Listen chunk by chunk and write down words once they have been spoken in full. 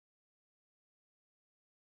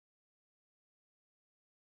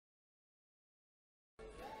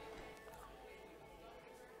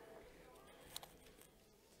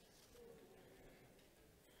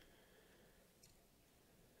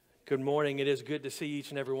Good morning. It is good to see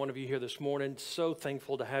each and every one of you here this morning. So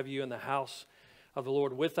thankful to have you in the house of the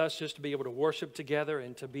Lord with us, just to be able to worship together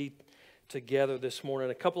and to be together this morning.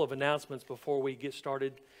 A couple of announcements before we get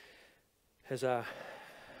started as I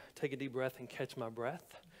take a deep breath and catch my breath.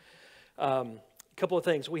 A couple of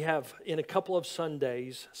things. We have, in a couple of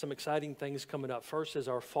Sundays, some exciting things coming up. First is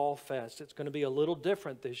our Fall Fest. It's going to be a little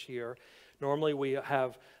different this year. Normally we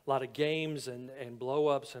have a lot of games and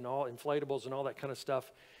blow-ups and all inflatables and all that kind of stuff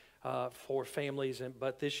for families,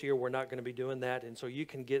 but this year we're not going to be doing that, and so you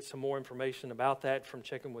can get some more information about that from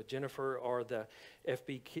checking with Jennifer or the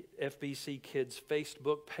FBC Kids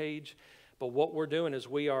Facebook page. But what we're doing is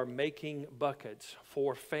we are making buckets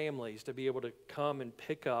for families to be able to come and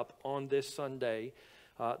pick up on this Sunday,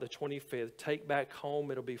 the 25th. Take back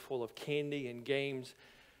home. It'll be full of candy and games,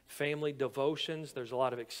 family devotions. There's a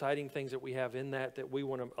lot of exciting things that we have in that we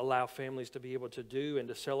want to allow families to be able to do and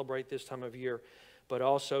to celebrate this time of year, but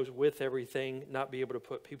also with everything, not be able to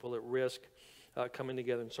put people at risk coming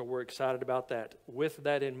together. And so we're excited about that. With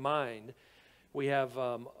that in mind, we have,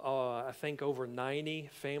 I think, over 90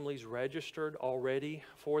 families registered already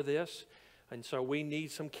for this. And so we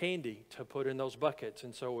need some candy to put in those buckets.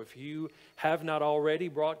 And so if you have not already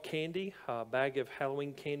brought candy, a bag of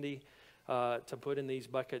Halloween candy to put in these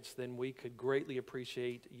buckets, then we could greatly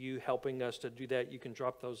appreciate you helping us to do that. You can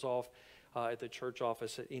drop those off at the church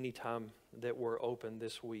office at any time that we're open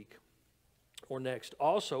this week or next.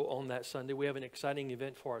 Also on that Sunday, we have an exciting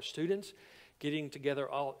event for our students, getting together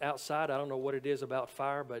all outside. I don't know what it is about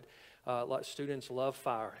fire, but a lot of students love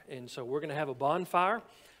fire. And so we're going to have a bonfire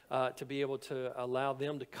to be able to allow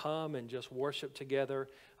them to come and just worship together,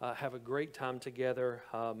 have a great time together,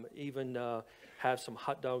 even have some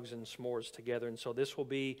hot dogs and s'mores together. And so this will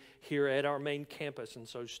be here at our main campus. And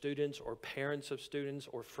so students or parents of students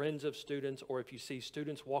or friends of students, or if you see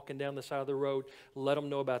students walking down the side of the road, let them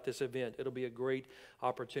know about this event. It'll be a great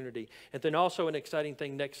opportunity. And then also an exciting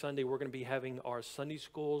thing, next Sunday, we're going to be having our Sunday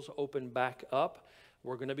schools open back up.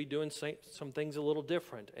 We're going to be doing some things a little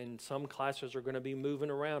different, and some classes are going to be moving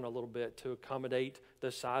around a little bit to accommodate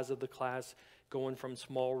the size of the class, going from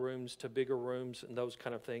small rooms to bigger rooms and those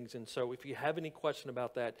kind of things. And so if you have any question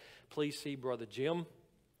about that, please see Brother Jim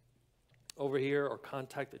over here or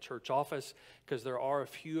contact the church office, because there are a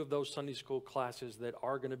few of those Sunday school classes that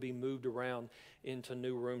are going to be moved around into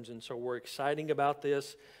new rooms. And so we're excited about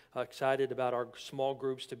this, excited about our small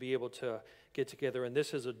groups to be able to get together. And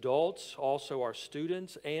this is adults, also our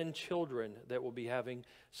students and children that will be having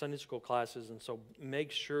Sunday school classes. And so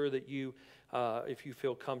make sure that you, if you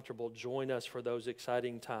feel comfortable, join us for those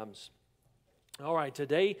exciting times. All right,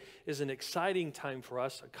 today is an exciting time for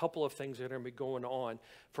us. A couple of things that are going to be going on.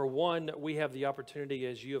 For one, we have the opportunity,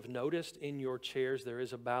 as you have noticed in your chairs, there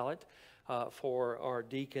is a ballot for our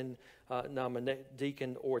deacon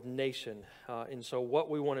ordination. And so what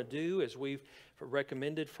we want to do is we've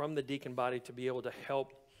recommended from the deacon body to be able to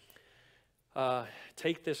help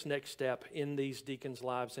take this next step in these deacons'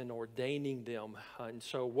 lives and ordaining them. And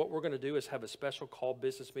so what we're going to do is have a special call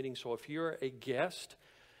business meeting. So if you're a guest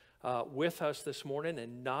with us this morning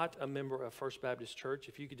and not a member of First Baptist Church,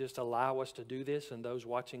 if you could just allow us to do this, and those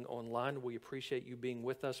watching online, we appreciate you being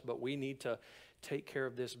with us, but we need to take care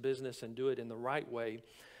of this business and do it in the right way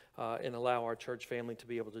and allow our church family to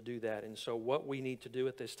be able to do that. And so what we need to do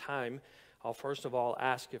at this time, I'll first of all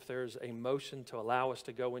ask if there's a motion to allow us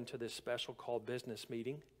to go into this special called business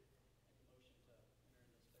meeting.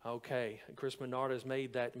 Okay, Chris Menard has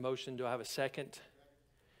made that motion. Do I have a second?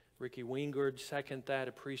 Ricky Wingard, second that.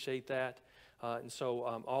 Appreciate that. And so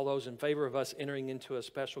all those in favor of us entering into a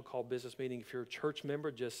special called business meeting, if you're a church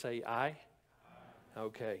member, just say aye. Aye.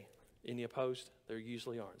 Okay. Any opposed? There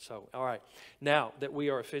usually aren't. So, all right. Now that we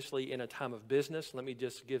are officially in a time of business, let me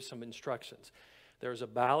just give some instructions. There's a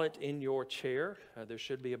ballot in your chair. There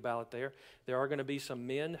should be a ballot there. There are going to be some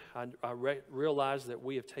men. I realize that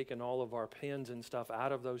we have taken all of our pens and stuff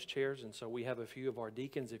out of those chairs, and so we have a few of our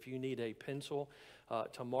deacons. If you need a pencil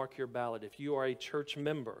to mark your ballot, if you are a church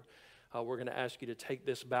member, we're going to ask you to take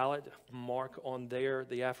this ballot, mark on there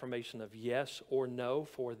the affirmation of yes or no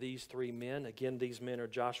for these three men. Again, these men are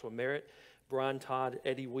Joshua Merritt, Brian Todd,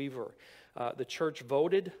 Eddie Weaver. The church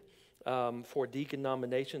voted for deacon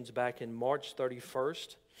nominations back in March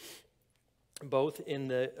 31st, both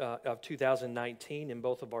in of 2019 in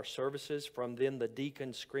both of our services. From then, the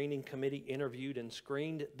deacon screening committee interviewed and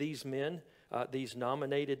screened these men, these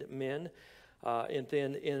nominated men. And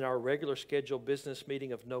then in our regular scheduled business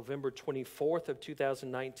meeting of November 24th of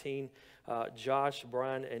 2019, Josh,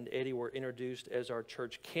 Brian, and Eddie were introduced as our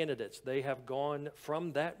church candidates. They have gone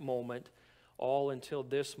from that moment all until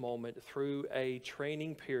this moment through a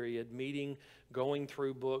training period, meeting, going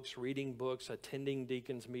through books, reading books, attending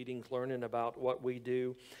deacons' meetings, learning about what we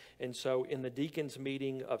do. And so in the deacons'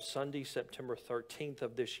 meeting of Sunday, September 13th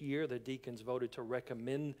of this year, the deacons voted to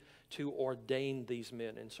recommend to ordain these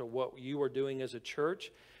men. And so what you are doing as a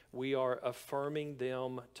church, we are affirming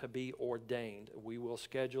them to be ordained. We will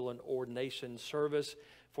schedule an ordination service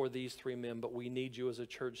for these 3 men, but we need you as a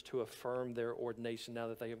church to affirm their ordination now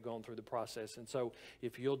that they have gone through the process. And so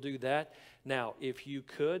if you'll do that. Now, if you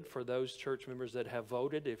could, for those church members that have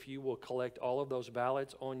voted, if you will collect all of those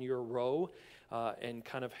ballots on your row and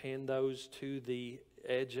kind of hand those to the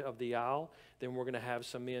edge of the aisle, then we're going to have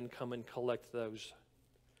some men come and collect those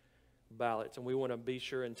ballots. And we want to be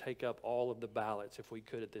sure and take up all of the ballots if we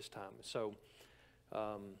could at this time. So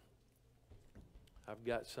I've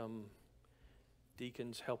got some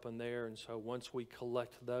deacons helping there, and so once we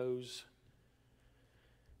collect those,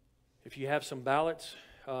 if you have some ballots,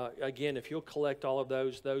 again, if you'll collect all of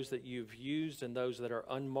those that you've used and those that are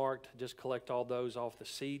unmarked, just collect all those off the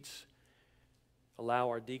seats. Allow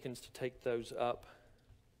our deacons to take those up.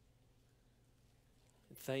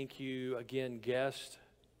 Thank you again, guests,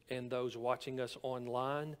 and those watching us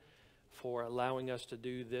online, for allowing us to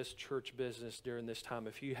do this church business during this time.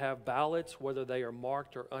 If you have ballots, whether they are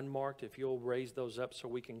marked or unmarked, if you'll raise those up so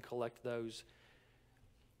we can collect those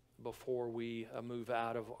before we move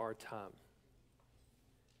out of our time.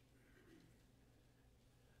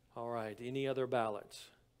 All right, any other ballots?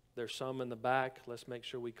 There's some in the back. Let's make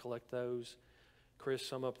sure we collect those. Chris,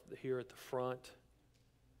 some up here at the front.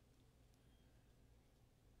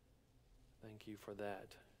 Thank you for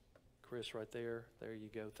that. Chris, right there. There you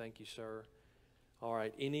go. Thank you, sir. All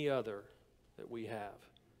right. Any other that we have?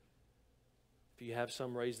 If you have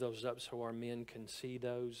some, raise those up so our men can see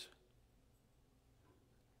those.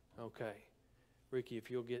 Okay. Ricky,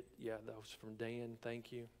 if you'll get, those from Dan.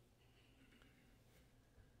 Thank you.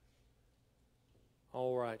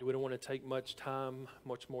 All right. We don't want to take much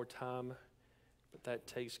more time, but that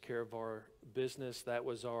takes care of our business. That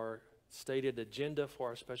was our stated agenda for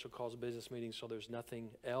our special calls business meeting, so there's nothing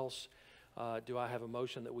else. Do I have a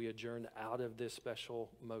motion that we adjourn out of this special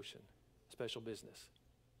business?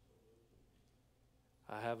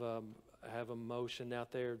 I have a motion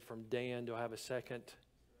out there from Dan. Do I have a second?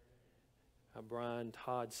 Brian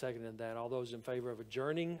Todd seconded that. All those in favor of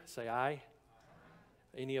adjourning, say aye.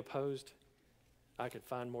 Any opposed? I could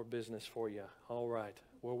find more business for you. All right.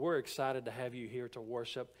 Well, we're excited to have you here to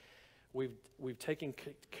worship. We've taken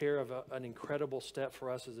care of an incredible step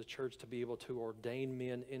for us as a church to be able to ordain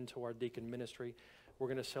men into our deacon ministry. We're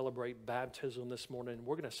going to celebrate baptism this morning.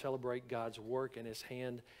 We're going to celebrate God's work and His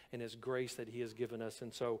hand and His grace that He has given us.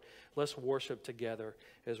 And so let's worship together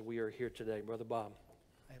as we are here today. Brother Bob.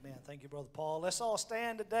 Amen. Thank you, Brother Paul. Let's all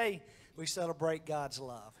stand today. We celebrate God's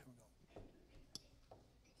love.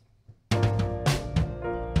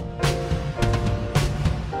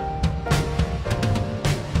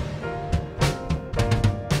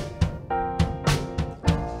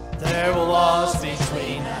 There were walls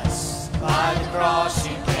between us. By the cross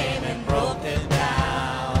you came and broke them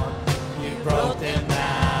down. You broke them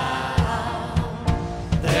down.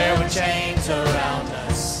 There were chains around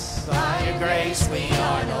us. By your grace we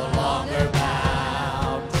are no longer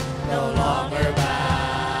bound. No longer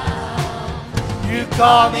bound. You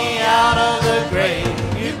call me out of the grave.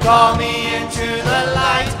 You call me into the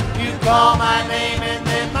light. You call my name and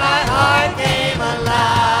then my heart came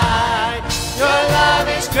alive. Your love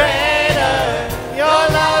is greater, your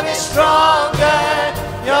love is stronger,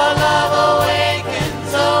 your love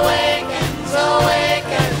awakens, awakens,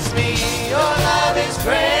 awakens me. Your love is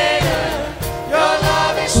greater, your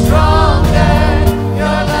love is stronger,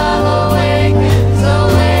 your love awakens,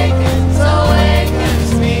 awakens,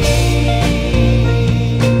 awakens me.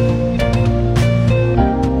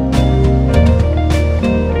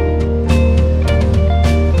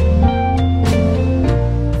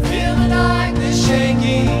 Feel the darkness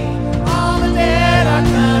shaking, all the dead are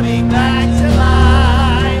coming back to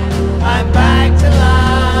life. I'm back to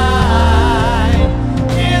life.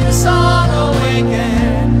 Hear the song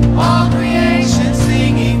awaken, all creation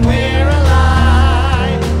singing, we're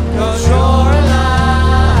alive, 'cause you're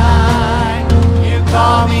alive. You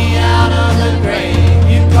call me out of the grave,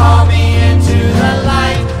 you call me into the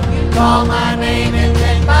light, you call my name and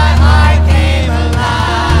then my heart came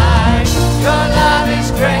alive. Your love is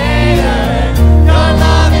greater, your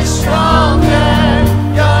love is stronger,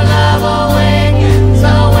 your love awakens,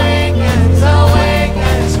 awakens,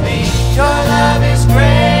 awakens me. Your love is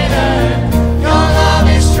greater, your love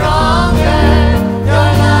is stronger, your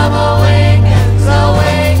love awakens,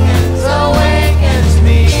 awakens, awakens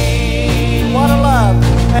me.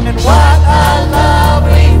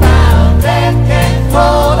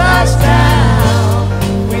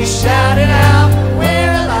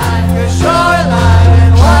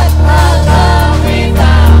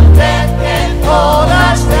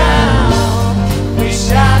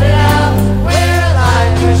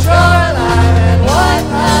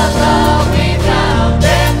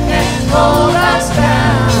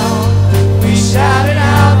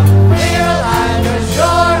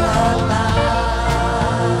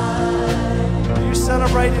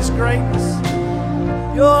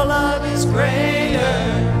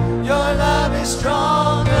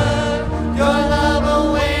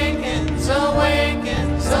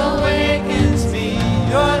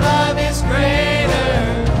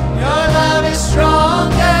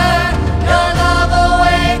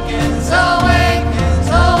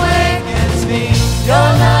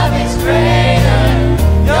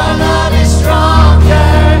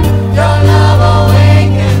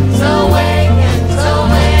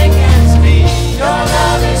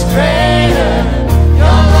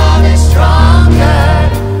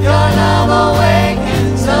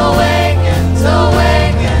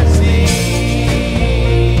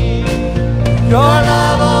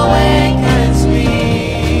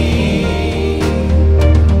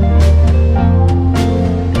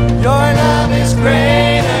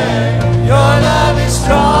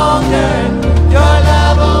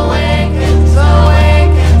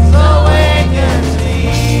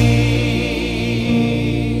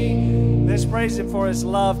 praise Him for His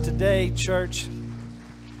love today, church.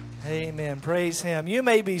 Amen. Praise Him. You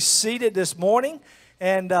may be seated this morning.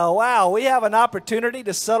 And wow, we have an opportunity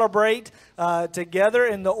to celebrate together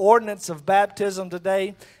in the ordinance of baptism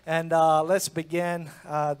today. And let's begin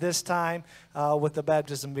this time with the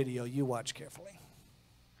baptism video. You watch carefully.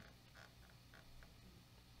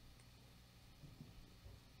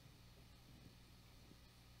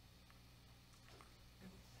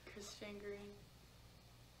 Christian Green.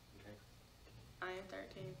 Okay. I am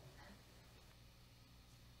 13.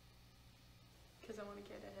 Because I want to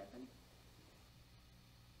get to heaven.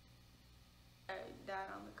 I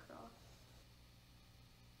died on the cross.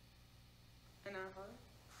 In our heart.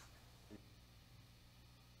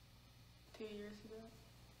 2 years ago.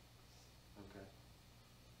 Okay.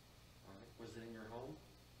 All right. Was it in your home?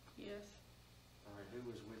 Yes. All right. Who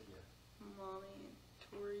was with you? Mommy and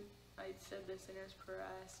Tori. I said the sinner's prayer.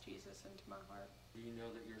 I asked Jesus into my heart. Do you know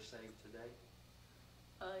that you're saved today?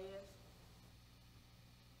 Yes.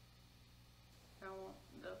 I want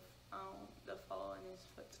the follow in His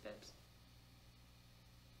footsteps.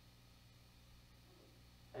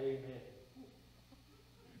 Amen.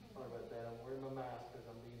 Sorry about that. I'm wearing my mask because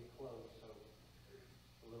I'm being close, so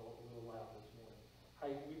a little loud this morning.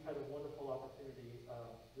 Hey, we've had a wonderful opportunity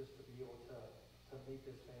just to be able to meet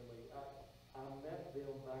this family. I met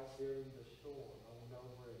them back there in the storm. I went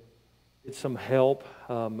over and did some help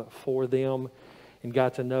for them and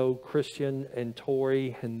got to know Christian and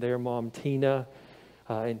Tori and their mom Tina.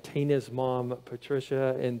 And Tina's mom,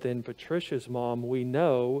 Patricia, and then Patricia's mom, we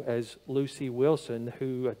know as Lucy Wilson,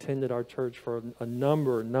 who attended our church for a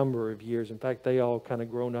number of years. In fact, they all kind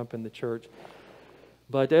of grown up in the church.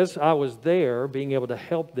 But as I was there, being able to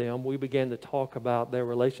help them, we began to talk about their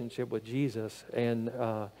relationship with Jesus and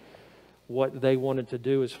what they wanted to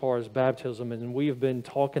do as far as baptism. And we've been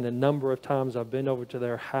talking a number of times. I've been over to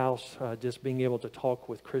their house, just being able to talk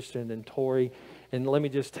with Christian and Tori. And let me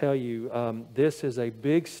just tell you, this is a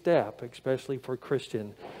big step, especially for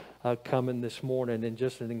Christian, coming this morning. And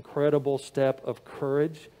just an incredible step of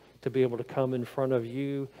courage to be able to come in front of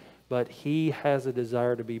you. But he has a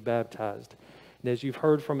desire to be baptized. And as you've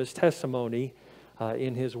heard from his testimony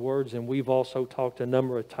in his words, and we've also talked a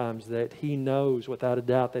number of times, that he knows without a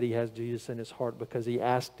doubt that he has Jesus in his heart because he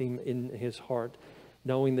asked him in his heart,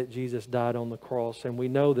 knowing that Jesus died on the cross. And we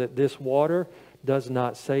know that this water does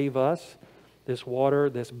not save us. This water,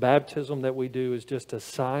 this baptism that we do is just a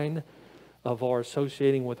sign of our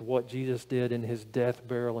associating with what Jesus did in his death,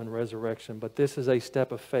 burial, and resurrection. But this is a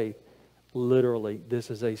step of faith. Literally,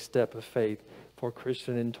 this is a step of faith for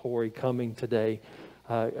Christian and Tori coming today.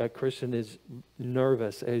 Christian is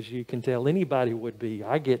nervous, as you can tell. Anybody would be.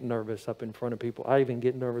 I get nervous up in front of people. I even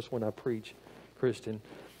get nervous when I preach, Christian.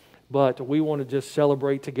 But we want to just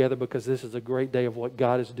celebrate together because this is a great day of what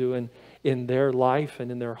God is doing in their life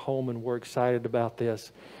and in their home, and we're excited about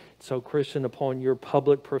this. So, Christian, upon your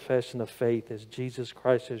public profession of faith as Jesus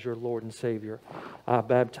Christ as your Lord and Savior, I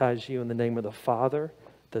baptize you in the name of the Father,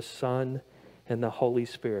 the Son, and the Holy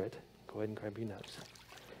Spirit. Go ahead and grab your notes.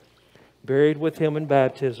 Buried with Him in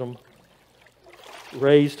baptism,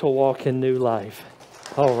 raised to walk in new life.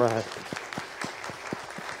 All right.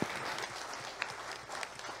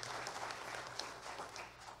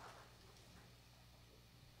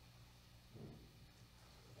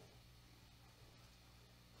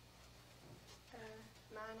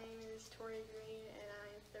 My name is Tori Green, and I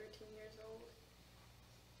am 13 years old.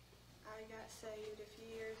 I got saved a few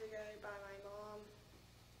years ago by my mom,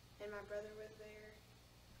 and my brother was there,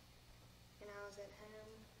 and I was at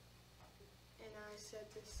home, and I said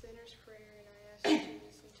the sinner's prayer, and I asked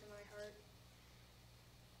Jesus into my heart.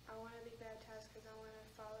 I want to be baptized because I want to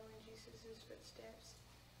follow in Jesus' footsteps,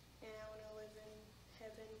 and I want to live in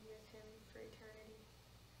heaven with Him for eternity.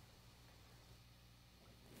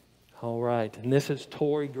 All right, and this is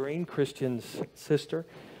Tori Green, Christian's sister.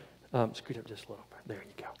 Scoot up just a little bit. There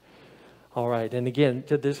you go. All right, and again,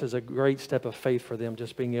 this is a great step of faith for them,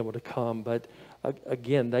 just being able to come. But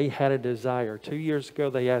again, they had a desire. 2 years ago,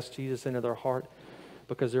 they asked Jesus into their heart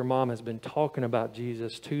because their mom has been talking about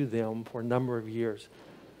Jesus to them for a number of years.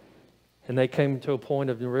 And they came to a point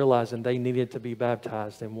of realizing they needed to be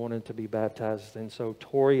baptized and wanted to be baptized. And so,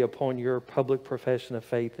 Tori, upon your public profession of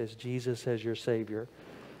faith as Jesus as your Savior,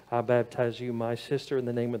 I baptize you, my sister, in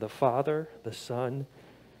the name of the Father, the Son,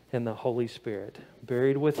 and the Holy Spirit.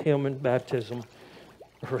 Buried with Him in baptism,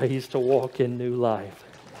 raised to walk in new life.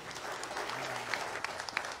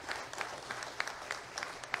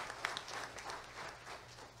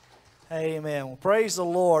 Amen. Well, praise the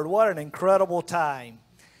Lord. What an incredible time.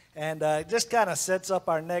 And it just kind of sets up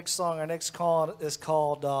our next song. Our next call is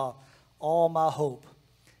called All My Hope.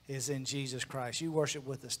 is in Jesus Christ. You worship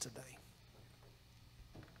with us today.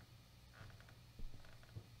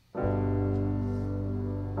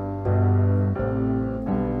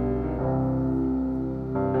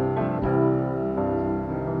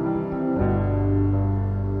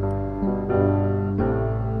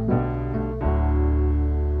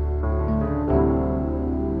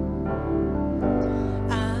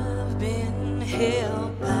 I've been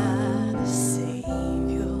held by the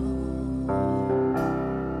Savior.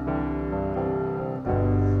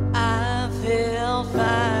 I felt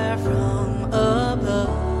fire from above.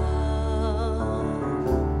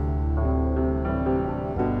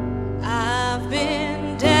 I've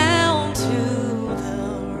been down to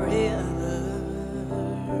the river.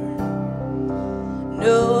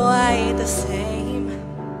 No, I ain't the same.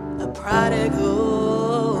 A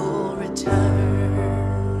prodigal return.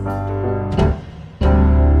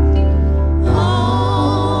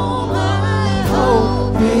 All my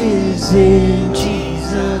hope is in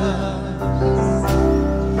Jesus.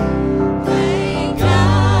 Thank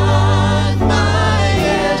God my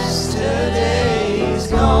yesterday's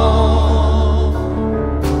gone.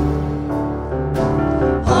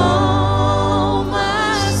 All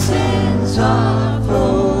my sins are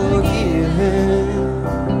forgiven.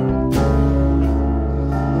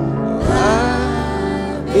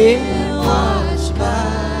 I've been washed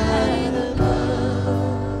by the blood.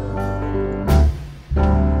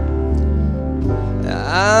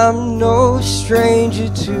 I'm no stranger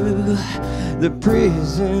to the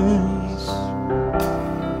prisons.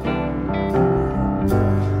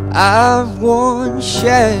 I've worn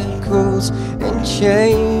shackles and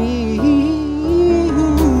chains.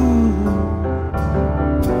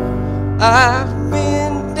 I've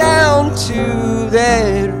been down to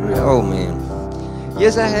that. Oh man,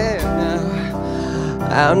 yes I have now.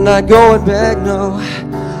 I'm not going back, no.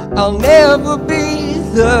 I'll never be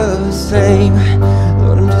the same.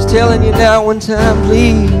 Lord, I'm just telling you now one time,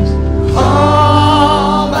 please.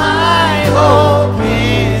 All my hope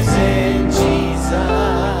is in Jesus.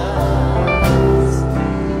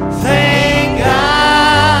 Thank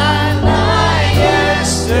God my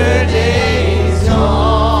yesterday's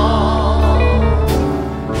gone.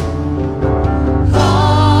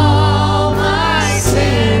 All my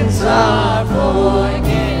sins are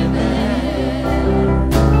forgiven.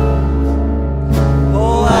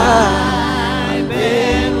 Oh, I've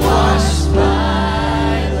been washed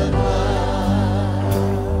by the blood.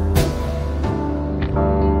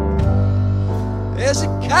 There's a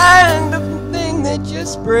kind of thing that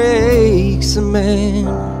just breaks a man,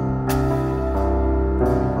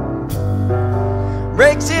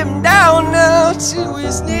 breaks him down now to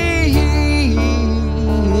his knees.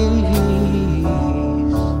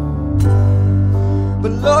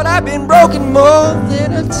 But Lord, I've been broken more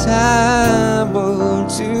than a time or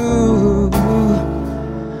two.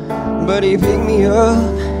 But He picked me up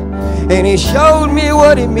and He showed me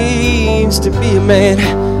what it means to be a man.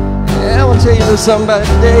 And I want to tell you something about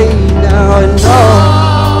today now and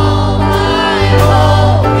all my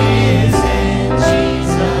hope is in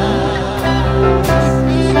Jesus.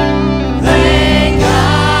 Thank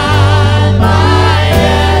God my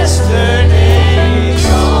yesterday's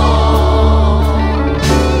gone.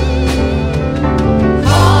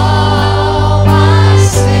 All my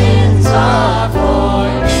sins are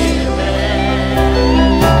forgiven.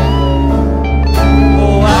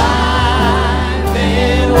 Oh, I've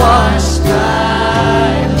been washed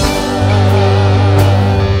by blood.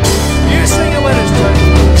 You sing it with us, church.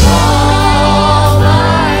 All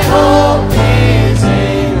my hope is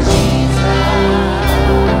in Jesus.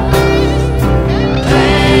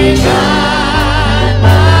 Thank God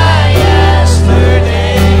my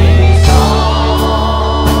yesterday's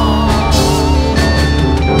gone.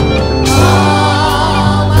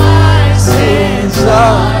 All my sins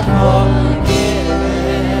are forgiven.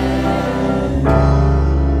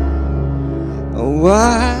 Oh,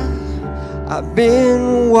 I've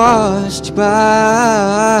been washed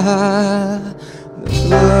by the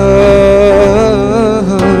blood.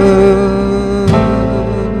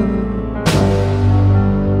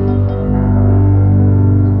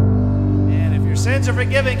 And if your sins are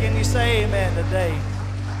forgiven, can you say amen today?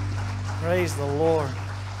 Praise the Lord.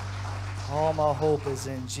 All my hope is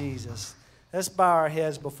in Jesus. Let's bow our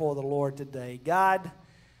heads before the Lord today. God,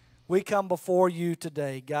 we come before you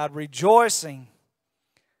today, God, rejoicing,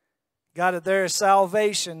 God, that there is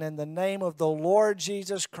salvation in the name of the Lord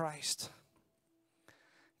Jesus Christ.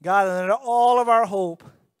 God, and that all of our hope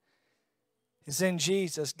is in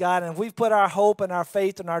Jesus, God. And if we've put our hope and our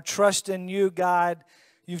faith and our trust in you, God,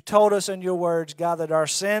 you've told us in your words, God, that our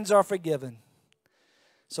sins are forgiven.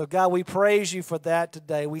 So, God, we praise you for that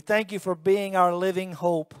today. We thank you for being our living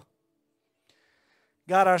hope.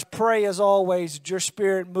 God, I pray as always that your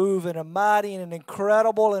Spirit move in a mighty and an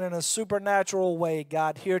incredible and in a supernatural way,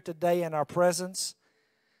 God, here today in our presence.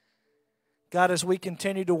 God, as we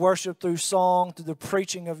continue to worship through song, through the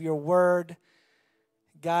preaching of your word,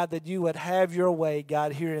 God, that you would have your way,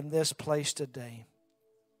 God, here in this place today.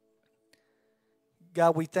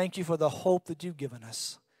 God, we thank you for the hope that you've given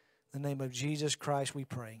us. In the name of Jesus Christ we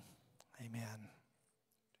pray. Amen.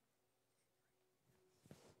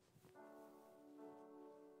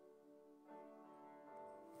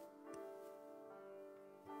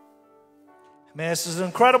 Man, this is an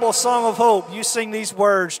incredible song of hope. You sing these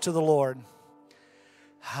words to the Lord.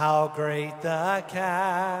 How great the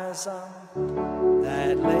chasm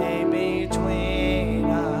that lay between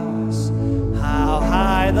us. How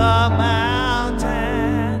high the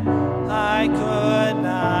mountain I could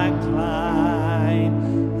not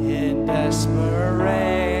climb. In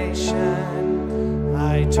desperation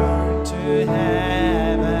I turned to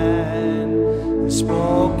heaven and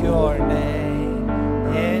spoke your name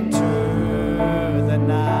into the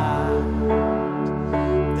night.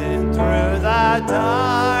 Then through the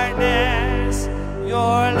darkness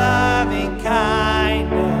your loving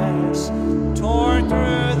kindness tore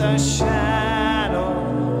through the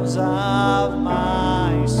shadows of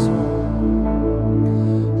my soul.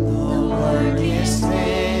 The work is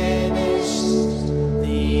finished,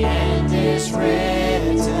 the end is written.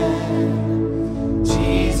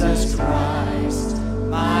 Jesus Christ,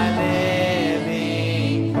 my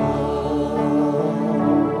living hope.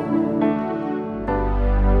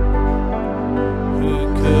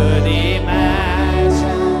 Who could imagine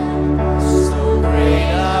so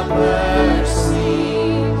great a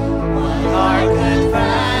mercy? What heart could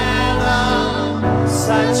fathom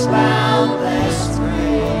such boundless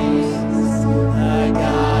grace? The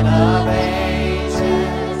God of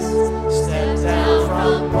ages stepped down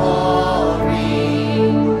from glory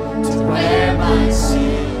to wear my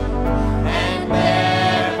sin and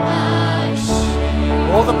bear my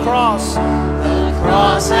shame. Oh, the cross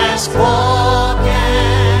has spoken.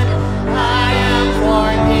 I am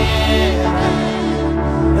forgiven.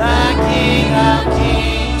 The King of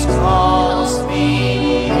Kings calls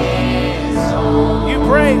me his own. You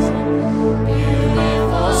praise him.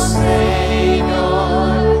 Beautiful Savior,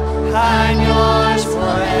 I'm yours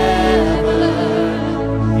forever.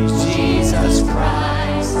 He's Jesus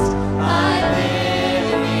Christ, my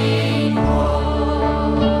living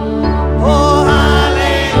hope. Oh,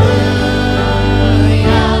 hallelujah,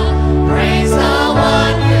 praise the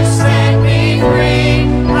one who set me free.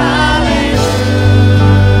 Hallelujah,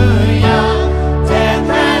 death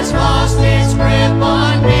has lost its grip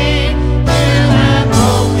on me. You have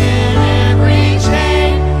broken every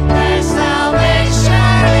chain. There's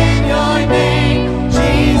salvation in your name,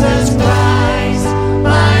 Jesus Christ,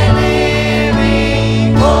 my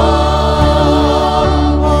living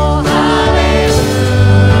hope. Oh,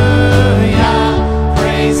 hallelujah,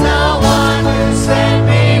 praise the one who set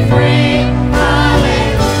me free.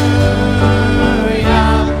 Hallelujah,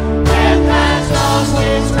 death has lost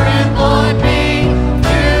its grip on me.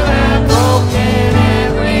 You have broken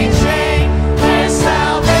every chain. There's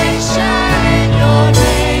salvation in your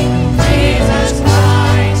name, Jesus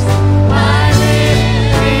Christ, my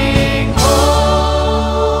living hope.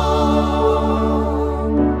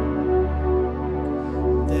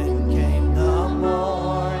 Then came the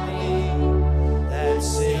morning that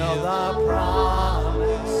sealed the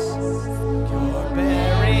promise. Your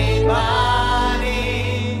buried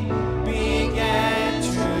body began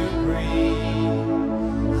to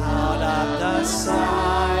breathe. Out of the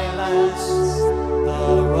silence,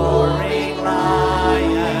 the roaring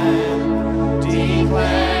lion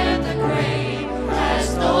declared the grave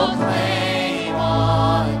has no claim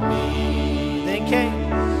on me. Then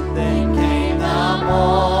came the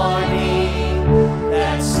morning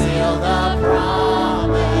that sealed the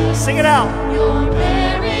promise. Sing it out. Your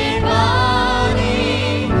buried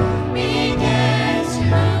body began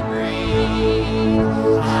to breathe.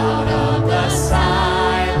 Out of the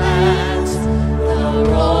silence, the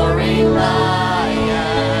roaring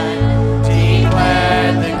lion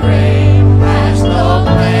declared the grave has no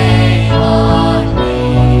claim on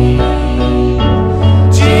me.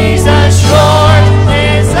 Jesus, yours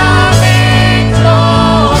is the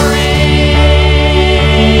victory.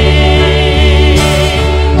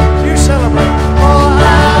 You celebrate. Oh,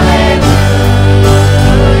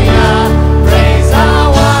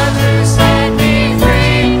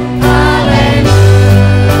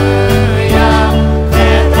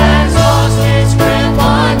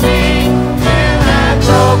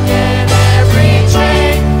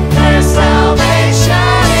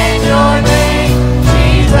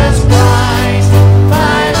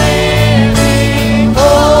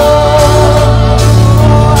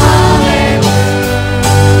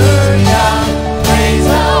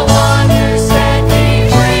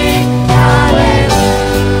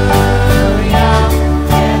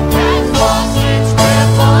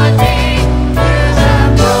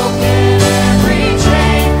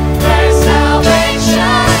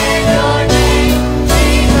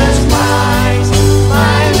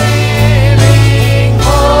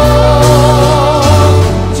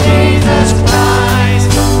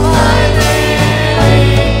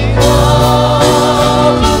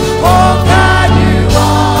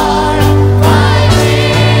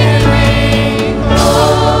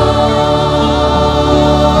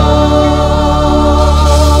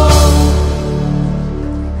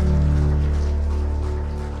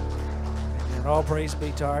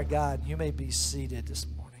 be to our God. You may be seated this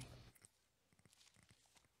morning.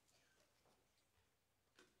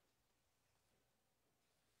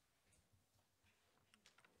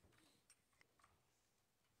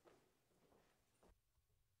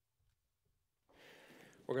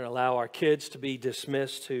 We're going to allow our kids to be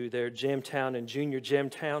dismissed to their Gemtown and Junior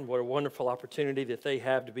Gemtown. What a wonderful opportunity that they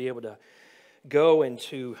have to be able to go and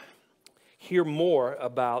to hear more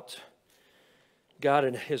about God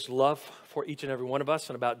and His love for each and every one of us,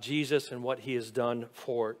 and about Jesus and what He has done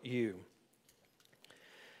for you. I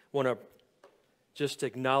want to just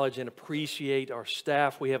acknowledge and appreciate our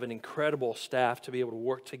staff. We have an incredible staff to be able to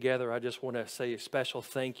work together. I just want to say a special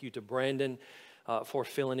thank you to Brandon for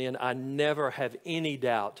filling in. I never have any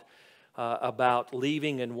doubt about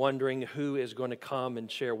leaving and wondering who is going to come and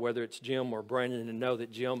share, whether it's Jim or Brandon, and know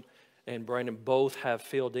that Jim and Brandon both have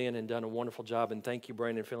filled in and done a wonderful job. And thank you,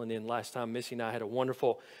 Brandon, for filling in. Last time, Missy and I had a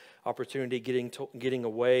wonderful opportunity getting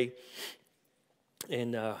away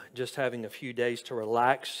and just having a few days to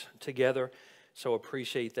relax together. So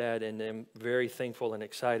appreciate that, and I'm very thankful and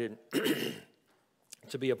excited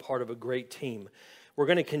to be a part of a great team. We're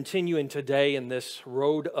going to continue in today in this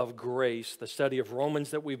road of grace, the study of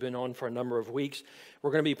Romans that we've been on for a number of weeks.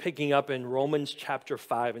 We're going to be picking up in Romans chapter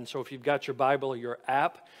 5. And so if you've got your Bible or your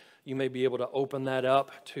app, you may be able to open that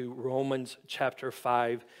up to Romans chapter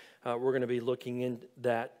 5. We're going to be looking in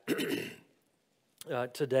that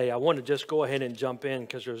today. I want to just go ahead and jump in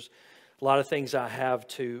because there's a lot of things I have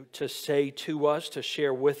to say to us, to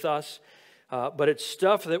share with us. But it's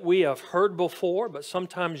stuff that we have heard before, but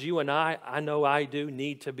sometimes you and I know I do,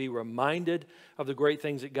 need to be reminded of the great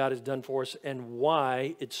things that God has done for us and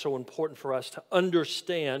why it's so important for us to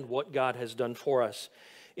understand what God has done for us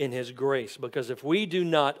in His grace. Because if we do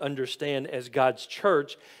not understand as God's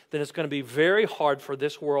church, then it's going to be very hard for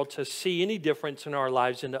this world to see any difference in our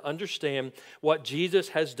lives and to understand what Jesus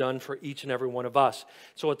has done for each and every one of us.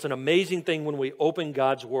 So it's an amazing thing when we open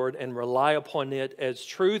God's Word and rely upon it as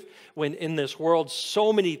truth, when in this world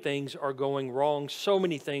so many things are going wrong, so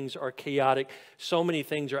many things are chaotic, so many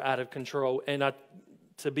things are out of control. And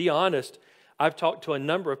to be honest, I've talked to a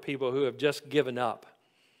number of people who have just given up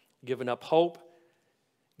hope,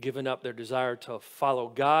 given up their desire to follow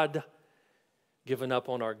God, given up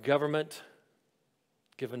on our government,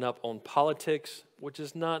 given up on politics, which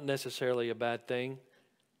is not necessarily a bad thing,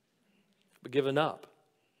 but given up.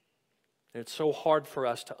 And it's so hard for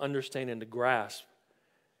us to understand and to grasp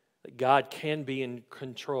that God can be in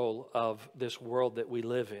control of this world that we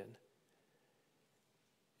live in,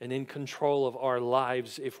 and in control of our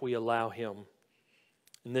lives if we allow Him.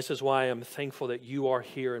 And this is why I'm thankful that you are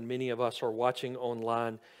here and many of us are watching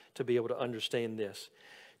online to be able to understand this.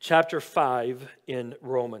 Chapter 5 in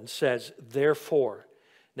Romans says, therefore.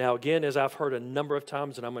 Now again, as I've heard a number of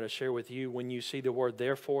times, and I'm going to share with you, when you see the word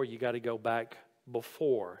therefore, you got to go back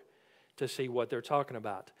before to see what they're talking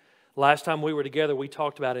about. Last time we were together, we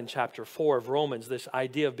talked about in chapter 4 of Romans this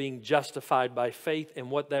idea of being justified by faith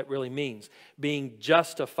and what that really means. Being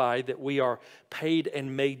justified, that we are paid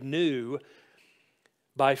and made new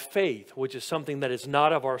by faith, which is something that is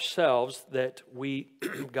not of ourselves, that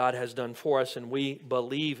God has done for us and we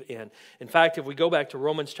believe in. In fact, if we go back to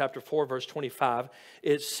Romans chapter 4, verse 25,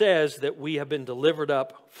 it says that we have been delivered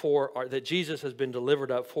up that Jesus has been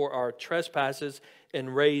delivered up for our trespasses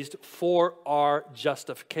and raised for our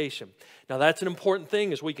justification. Now that's an important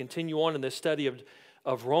thing as we continue on in this study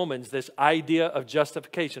of Romans, this idea of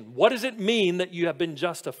justification. What does it mean that you have been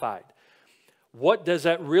justified? What does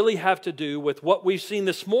that really have to do with what we've seen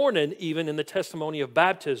this morning, even in the testimony of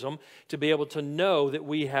baptism, to be able to know that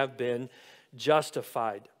we have been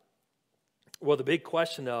justified? Well, the big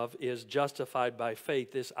question is justified by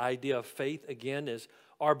faith. This idea of faith, again, is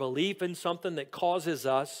our belief in something that causes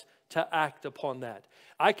us to act upon that.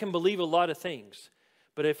 I can believe a lot of things,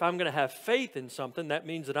 but if I'm going to have faith in something, that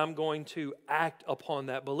means that I'm going to act upon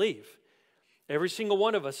that belief. Every single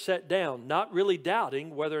one of us sat down, not really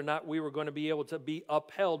doubting whether or not we were going to be able to be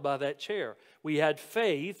upheld by that chair. We had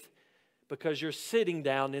faith because you're sitting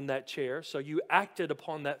down in that chair, so you acted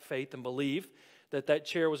upon that faith and belief that that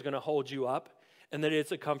chair was going to hold you up and that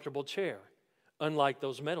it's a comfortable chair, unlike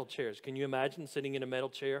those metal chairs. Can you imagine sitting in a metal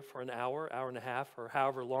chair for an hour, hour and a half, or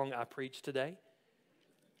however long I preach today?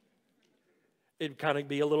 It'd kind of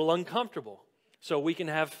be a little uncomfortable. So we can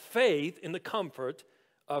have faith in the comfort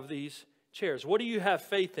of these chairs. What do you have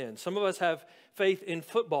faith in? Some of us have faith in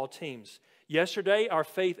football teams. Yesterday, our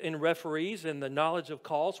faith in referees and the knowledge of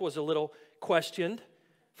calls was a little questioned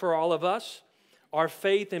for all of us. our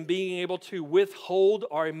faith in being able to withhold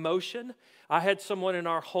our emotion. I had someone in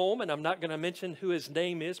our home, and I'm not going to mention who his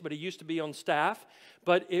name is, but he used to be on staff.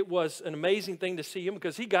 But it was an amazing thing to see him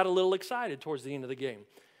because he got a little excited towards the end of the game.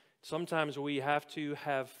 Sometimes we have to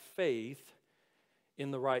have faith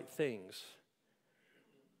in the right things.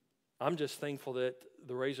 I'm just thankful that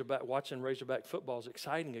watching Razorback football is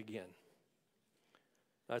exciting again.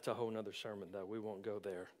 That's a whole other sermon, though. We won't go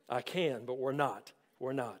there. I can, but we're not.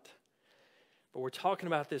 We're not. But we're talking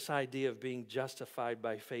about this idea of being justified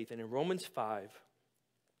by faith. And in Romans 5,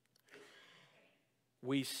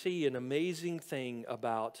 we see an amazing thing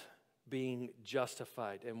about being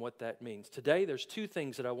justified and what that means. Today, there's two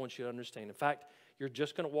things that I want you to understand. In fact, you're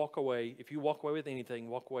just going to walk away. If you walk away with anything,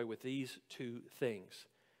 walk away with these two things.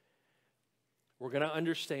 We're going to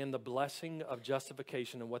understand the blessing of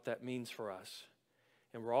justification and what that means for us.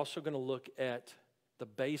 And we're also going to look at the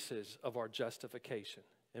basis of our justification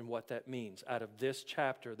and what that means. Out of this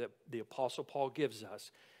chapter that the Apostle Paul gives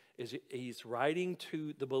us, is he's writing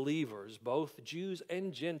to the believers, both Jews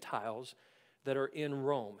and Gentiles, that are in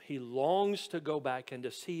Rome. He longs to go back and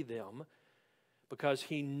to see them because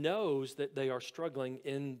he knows that they are struggling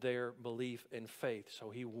in their belief and faith. So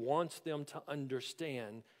he wants them to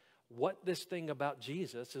understand what this thing about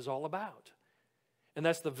Jesus is all about. And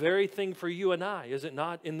that's the very thing for you and I, is it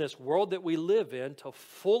not, in this world that we live in, to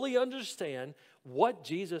fully understand what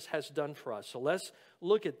Jesus has done for us. So let's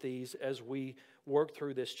look at these as we work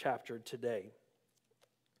through this chapter today.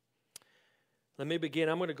 Let me begin.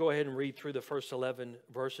 I'm going to go ahead and read through the first 11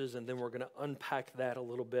 verses, and then we're going to unpack that a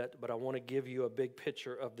little bit. But I want to give you a big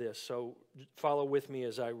picture of this. So follow with me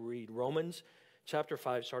as I read. Romans chapter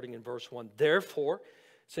 5, starting in verse 1. Therefore,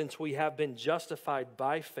 since we have been justified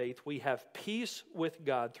by faith, we have peace with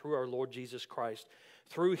God through our Lord Jesus Christ.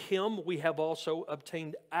 Through him we have also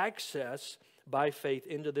obtained access by faith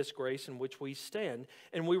into this grace in which we stand,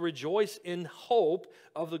 and we rejoice in hope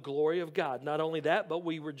of the glory of God. Not only that, but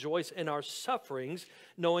we rejoice in our sufferings,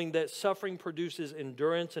 knowing that suffering produces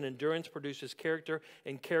endurance, and endurance produces character,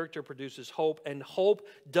 and character produces hope. And hope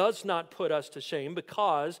does not put us to shame,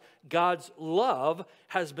 because God's love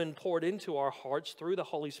has been poured into our hearts through the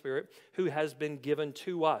Holy Spirit who has been given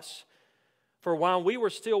to us. For while we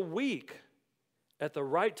were still weak, at the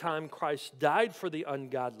right time Christ died for the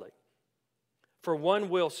ungodly. For one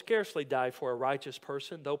will scarcely die for a righteous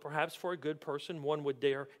person, though perhaps for a good person one would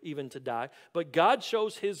dare even to die. But God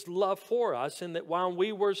shows his love for us in that while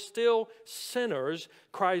we were still sinners,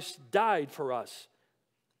 Christ died for us.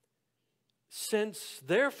 Since,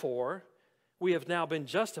 therefore, we have now been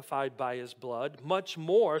justified by his blood, much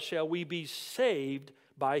more shall we be saved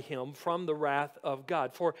by him from the wrath of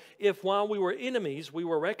God. For if while we were enemies, we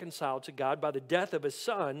were reconciled to God by the death of his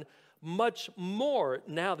Son, much more,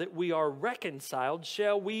 now that we are reconciled,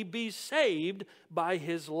 shall we be saved by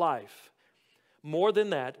his life. More than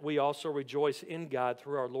that, we also rejoice in God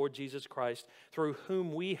through our Lord Jesus Christ, through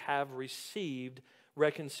whom we have received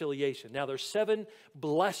reconciliation. Now, there's 7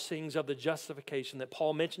 blessings of the justification that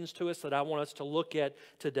Paul mentions to us that I want us to look at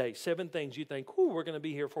today. 7 things you think, ooh, we're going to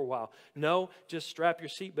be here for a while. No, just strap your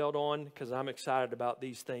seatbelt on, because I'm excited about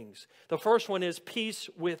these things. The first one is peace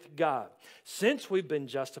with God. Since we've been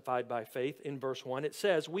justified by faith, in verse 1, it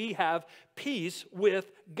says we have peace with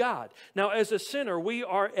God. Now, as a sinner, we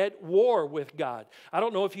are at war with God. I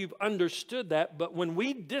don't know if you've understood that, but when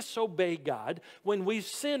we disobey God, when we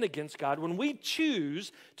sin against God, when we choose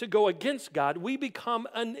to go against God, we become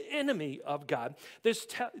an enemy of God.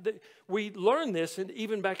 We learn this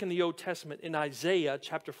even back in the Old Testament in Isaiah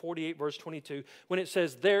chapter 48, verse 22, when it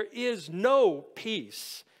says, there is no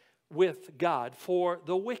peace with God for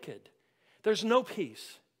the wicked. There's no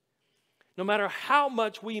peace. No matter how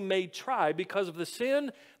much we may try, because of the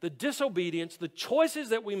sin, the disobedience, the choices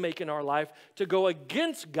that we make in our life to go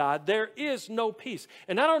against God, there is no peace.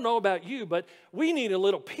 And I don't know about you, but we need a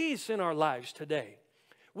little peace in our lives today.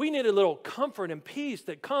 We need a little comfort and peace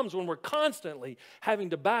that comes when we're constantly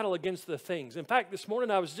having to battle against the things. In fact, this morning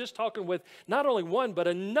I was just talking with not only one, but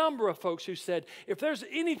a number of folks who said, if there's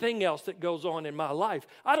anything else that goes on in my life,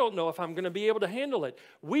 I don't know if I'm going to be able to handle it.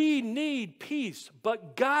 We need peace,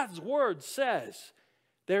 but God's word says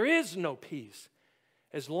there is no peace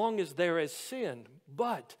as long as there is sin.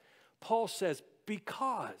 But Paul says,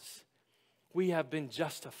 because we have been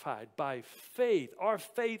justified by faith, our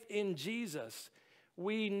faith in Jesus,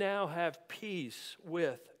 we now have peace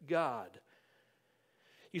with God.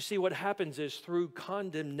 You see, what happens is through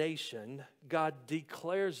condemnation, God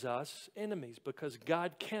declares us enemies, because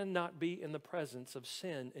God cannot be in the presence of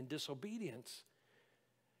sin and disobedience.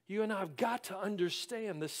 You and I have got to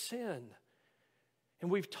understand the sin And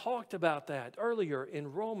we've talked about that earlier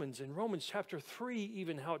in Romans chapter 3,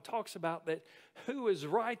 even how it talks about that who is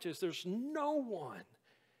righteous. There's no one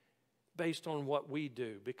based on what we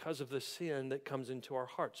do because of the sin that comes into our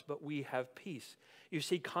hearts, but we have peace. You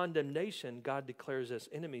see, condemnation, God declares us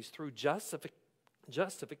enemies. Through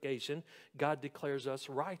justification, God declares us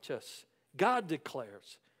righteous. God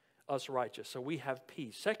declares us righteous. So we have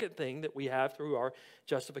peace. Second thing that we have through our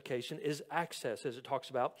justification is access, as it talks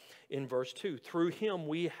about in verse 2. Through him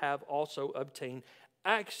we have also obtained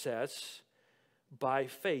access by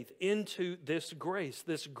faith into this grace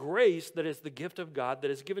that is the gift of God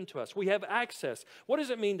that is given to us. We have access. What does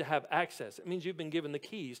it mean to have access? It means you've been given the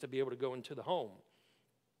keys to be able to go into the home.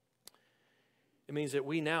 It means that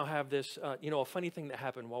we now have this, a funny thing that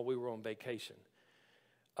happened while we were on vacation.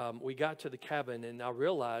 We got to the cabin and I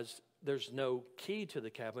realized there's no key to the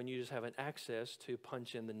cabin. You just have an access to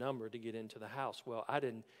punch in the number to get into the house. Well, I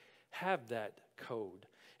didn't have that code.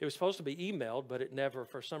 It was supposed to be emailed, but it never,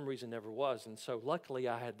 for some reason, never was. And so luckily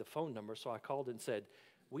I had the phone number, so I called and said,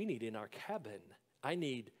 we need in our cabin. I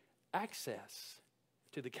need access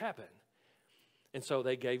to the cabin. And so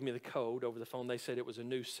they gave me the code over the phone. They said it was a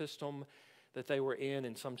new system that they were in,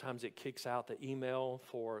 and sometimes it kicks out the email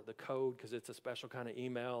for the code because it's a special kind of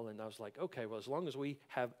email. And I was like, okay, well, as long as we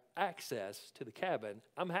have access to the cabin,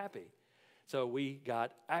 I'm happy. So we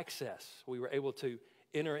got access. We were able to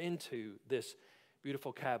enter into this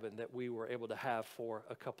beautiful cabin that we were able to have for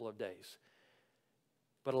a couple of days.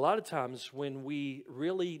 But a lot of times when we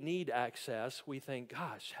really need access, we think,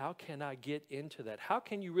 gosh, how can I get into that? How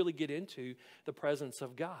can you really get into the presence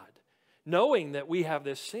of God? Knowing that we have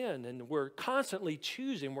this sin and we're constantly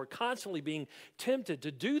choosing, we're constantly being tempted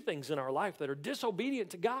to do things in our life that are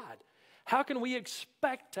disobedient to God. How can we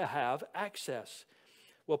expect to have access?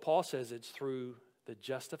 Well, Paul says it's through the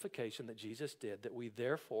justification that Jesus did that we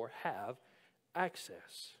therefore have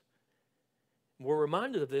access. We're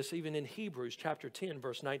reminded of this even in Hebrews chapter 10,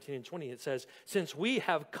 verse 19 and 20. It says, since we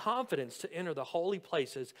have confidence to enter the holy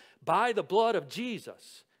places by the blood of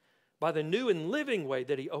Jesus, by the new and living way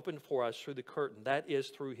that he opened for us through the curtain, that is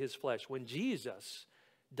through his flesh. When Jesus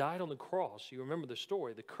died on the cross, you remember the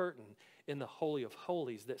story, the curtain in the Holy of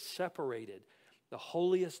Holies that separated the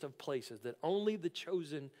holiest of places that only the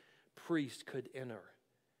chosen priest could enter.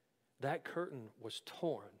 That curtain was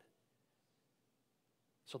torn.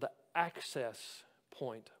 So the access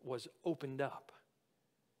point was opened up.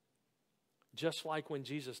 Just like when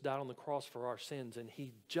Jesus died on the cross for our sins and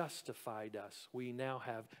he justified us, we now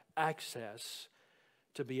have access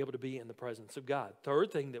to be able to be in the presence of God.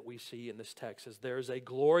 Third thing that we see in this text is there's a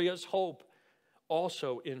glorious hope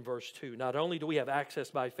also in verse 2. Not only do we have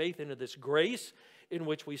access by faith into this grace in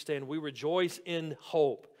which we stand, we rejoice in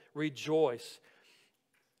hope. Rejoice.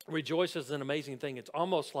 Rejoice is an amazing thing. It's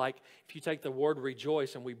almost like if you take the word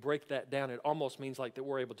rejoice and we break that down, it almost means like that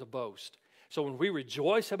we're able to boast. So when we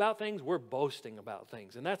rejoice about things, we're boasting about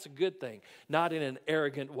things. And that's a good thing. Not in an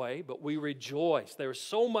arrogant way, but we rejoice. There's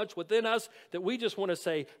so much within us that we just want to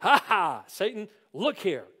say, ha ha, Satan, look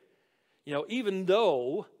here. Even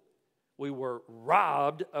though we were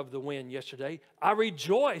robbed of the win yesterday, I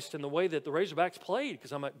rejoiced in the way that the Razorbacks played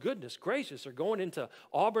because I'm like, goodness gracious, they're going into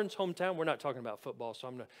Auburn's hometown. We're not talking about football, so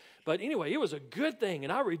I'm not. But anyway, it was a good thing,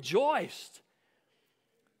 and I rejoiced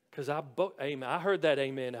because amen. I heard that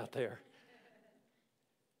amen out there.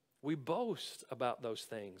 We boast about those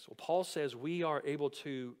things. Well, Paul says we are able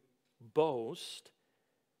to boast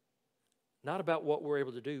not about what we're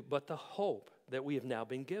able to do, but the hope that we have now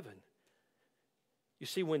been given. You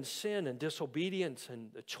see, when sin and disobedience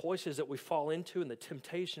and the choices that we fall into and the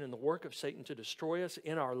temptation and the work of Satan to destroy us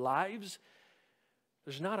in our lives,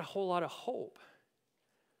 there's not a whole lot of hope.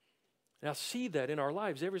 And I see that in our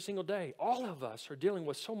lives every single day. All of us are dealing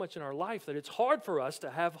with so much in our life that it's hard for us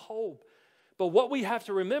to have hope. But what we have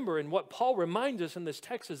to remember and what Paul reminds us in this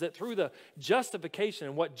text is that through the justification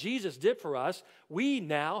and what Jesus did for us, we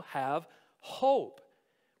now have hope.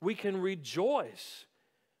 We can rejoice.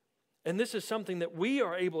 And this is something that we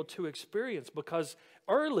are able to experience because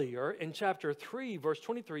earlier in chapter 3, verse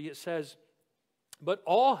 23, it says, but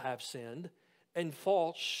all have sinned and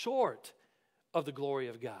fall short of the glory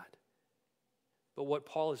of God. But what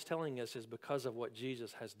Paul is telling us is because of what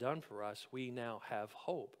Jesus has done for us, we now have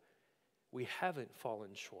hope. We haven't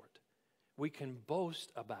fallen short. We can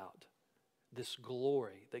boast about this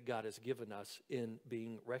glory that God has given us in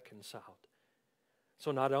being reconciled.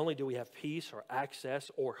 So not only do we have peace or access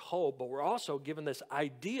or hope, but we're also given this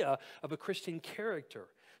idea of a Christian character.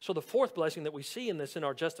 So the fourth blessing that we see in this in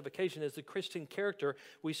our justification is the Christian character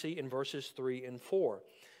we see in verses 3 and 4.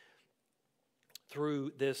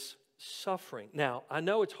 Through this suffering. Now, I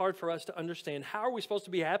know it's hard for us to understand. How are we supposed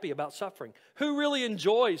to be happy about suffering? Who really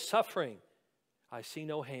enjoys suffering? I see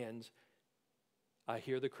no hands. I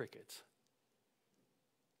hear the crickets.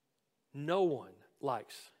 No one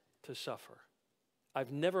likes to suffer.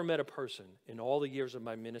 I've never met a person in all the years of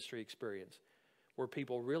my ministry experience where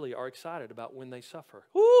people really are excited about when they suffer.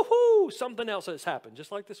 Woohoo! Something else has happened,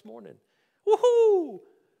 just like this morning. Woohoo!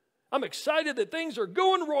 I'm excited that things are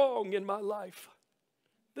going wrong in my life.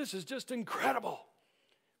 This is just incredible.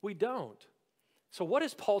 We don't. So what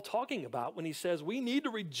is Paul talking about when he says we need to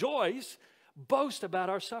rejoice, boast about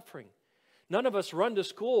our suffering? None of us run to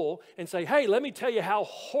school and say, hey, let me tell you how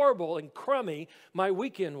horrible and crummy my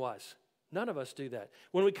weekend was. None of us do that.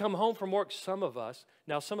 When we come home from work, some of us,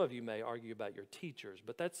 now some of you may argue about your teachers,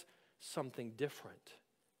 but that's something different.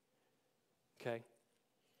 Okay?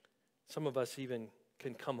 Some of us even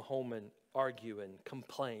can come home and argue and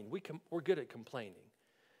complain. We're good at complaining,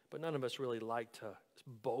 but none of us really like to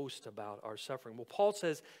boast about our suffering. Well, Paul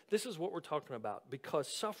says this is what we're talking about because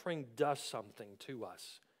suffering does something to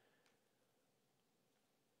us.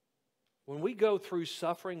 When we go through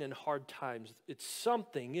suffering and hard times, it's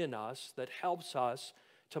something in us that helps us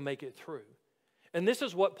to make it through. And this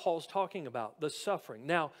is what Paul's talking about, the suffering.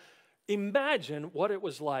 Now, imagine what it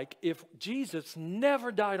was like if Jesus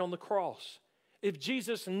never died on the cross, if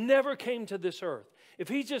Jesus never came to this earth, if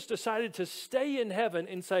he just decided to stay in heaven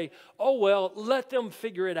and say, oh, well, let them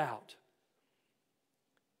figure it out.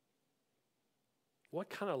 What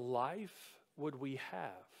kind of life would we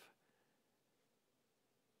have?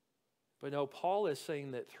 But no, Paul is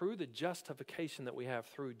saying that through the justification that we have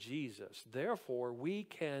through Jesus, therefore we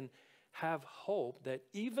can have hope that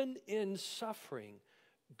even in suffering,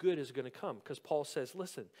 good is going to come. Because Paul says,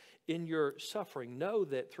 listen, in your suffering, know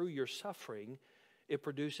that through your suffering, it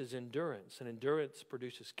produces endurance. And endurance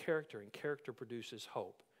produces character, and character produces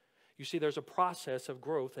hope. You see, there's a process of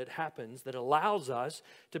growth that happens that allows us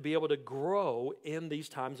to be able to grow in these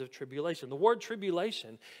times of tribulation. The word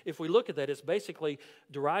tribulation, if we look at that, it's basically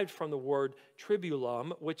derived from the word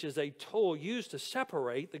tribulum, which is a tool used to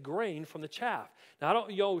separate the grain from the chaff. Now, I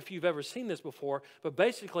don't know if you've ever seen this before, but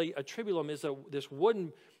basically a tribulum is this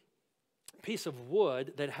wooden piece of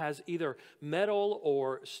wood that has either metal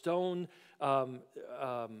or stone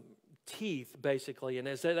teeth, basically, and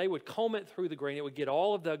as they would comb it through the grain, it would get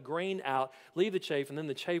all of the grain out, leave the chaff, and then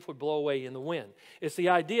the chaff would blow away in the wind. It's the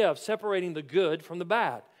idea of separating the good from the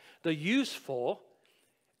bad, the useful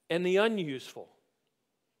and the unuseful.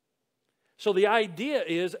 So the idea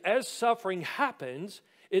is, as suffering happens,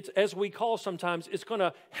 it's, as we call sometimes, it's going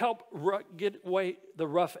to help get away the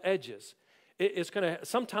rough edges. It's going to,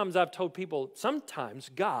 sometimes I've told people, sometimes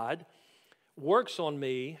God works on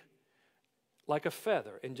me like a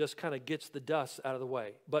feather and just kind of gets the dust out of the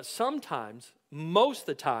way. But sometimes, most of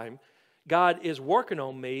the time, God is working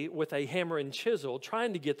on me with a hammer and chisel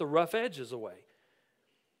trying to get the rough edges away.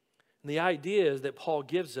 And the idea is that Paul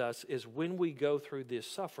gives us is when we go through this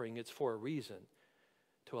suffering, it's for a reason,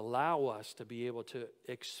 to allow us to be able to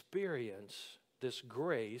experience this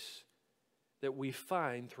grace that we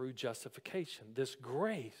find through justification, this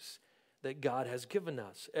grace that God has given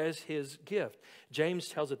us as his gift. James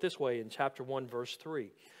tells it this way in chapter 1, verse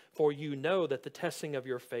 3. For you know that the testing of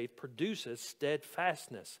your faith produces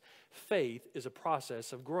steadfastness. Faith is a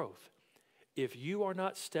process of growth. If you are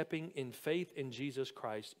not stepping in faith in Jesus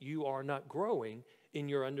Christ, you are not growing in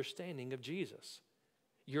your understanding of Jesus.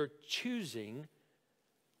 You're choosing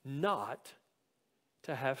not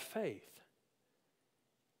to have faith.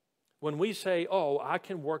 When we say, oh, I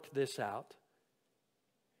can work this out,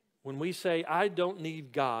 when we say, I don't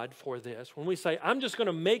need God for this, when we say, I'm just going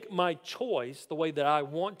to make my choice the way that I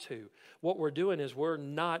want to, what we're doing is we're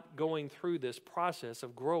not going through this process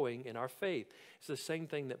of growing in our faith. It's the same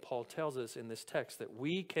thing that Paul tells us in this text, that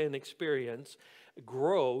we can experience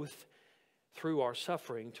growth through our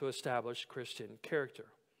suffering to establish Christian character.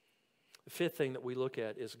 The fifth thing that we look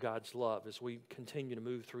at is God's love as we continue to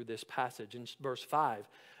move through this passage. In verse 5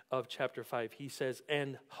 of chapter 5, he says,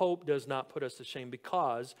 and hope does not put us to shame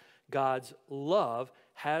because God's love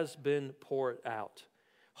has been poured out.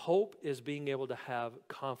 Hope is being able to have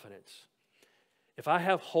confidence. If I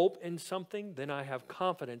have hope in something, then I have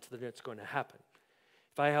confidence that it's going to happen.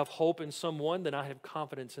 If I have hope in someone, then I have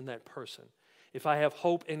confidence in that person. If I have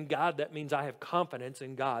hope in God, that means I have confidence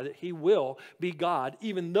in God, that he will be God,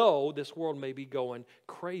 even though this world may be going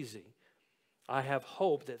crazy. I have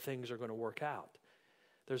hope that things are going to work out.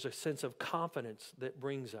 There's a sense of confidence that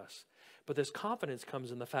brings us. But this confidence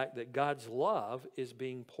comes in the fact that God's love is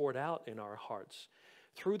being poured out in our hearts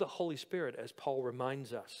through the Holy Spirit, as Paul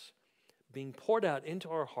reminds us. being poured out into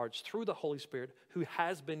our hearts through the Holy Spirit who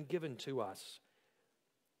has been given to us.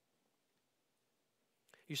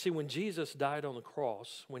 You see, when Jesus died on the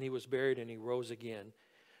cross, when he was buried and he rose again,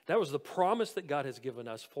 that was the promise that God has given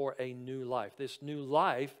us for a new life. This new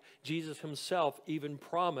life, Jesus himself even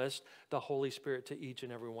promised the Holy Spirit to each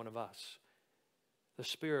and every one of us. The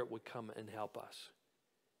Spirit would come and help us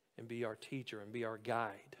and be our teacher and be our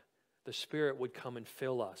guide. The Spirit would come and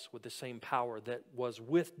fill us with the same power that was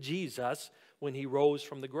with Jesus when he rose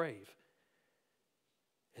from the grave.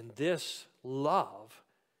 And this love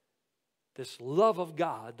of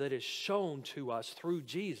God that is shown to us through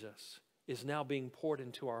Jesus is now being poured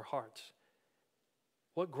into our hearts.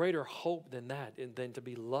 What greater hope than that, than to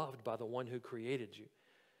be loved by the one who created you,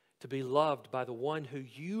 to be loved by the one who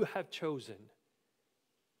you have chosen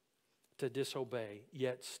to disobey,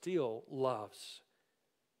 yet still loves.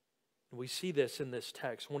 And we see this in this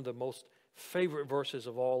text. One of the most favorite verses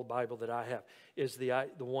of all the Bible that I have is the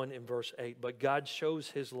one in verse 8. But God shows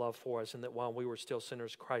his love for us, and that while we were still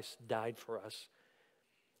sinners, Christ died for us.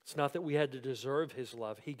 It's not that we had to deserve his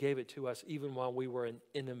love. He gave it to us even while we were an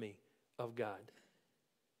enemy of God.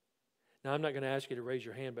 Now, I'm not going to ask you to raise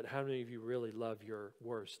your hand, but how many of you really love your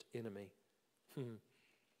worst enemy?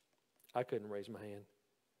 I couldn't raise my hand.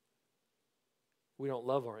 We don't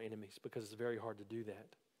love our enemies because it's very hard to do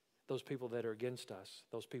that. Those people that are against us,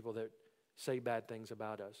 those people that say bad things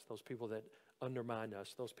about us, those people that undermine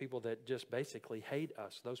us, those people that just basically hate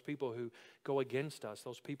us, those people who go against us,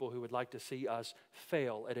 those people who would like to see us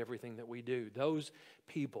fail at everything that we do. Those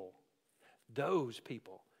people.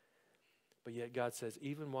 But yet God says,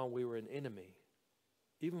 even while we were an enemy,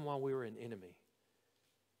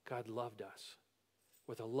 God loved us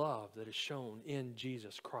with a love that is shown in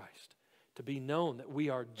Jesus Christ. To be known that we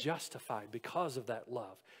are justified because of that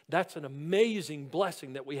love. That's an amazing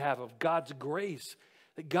blessing that we have of God's grace,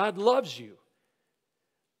 that God loves you,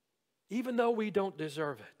 even though we don't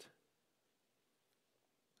deserve it.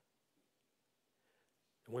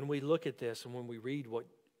 When we look at this and when we read what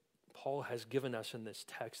Paul has given us in this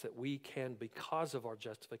text, that we can, because of our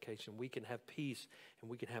justification, we can have peace and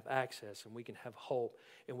we can have access and we can have hope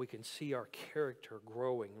and we can see our character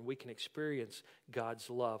growing and we can experience God's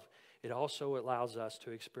love. It also allows us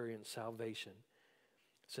to experience salvation.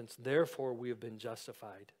 Since therefore we have been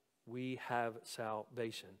justified, we have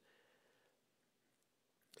salvation.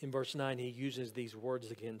 In verse 9, he uses these words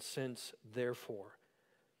again, since therefore.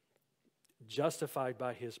 Justified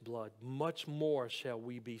by his blood, much more shall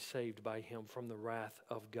we be saved by him from the wrath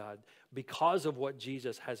of God, because of what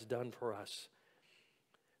Jesus has done for us.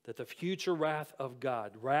 That the future wrath of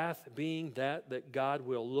God, wrath being that God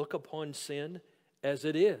will look upon sin as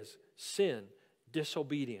it is, sin,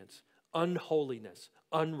 disobedience, unholiness,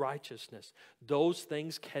 unrighteousness. Those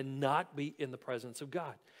things cannot be in the presence of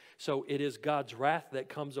God. So it is God's wrath that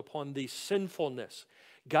comes upon the sinfulness.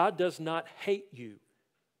 God does not hate you.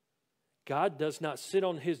 God does not sit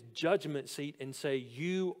on his judgment seat and say,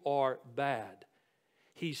 you are bad.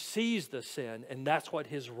 He sees the sin, and that's what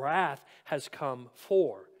his wrath has come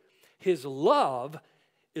for. His love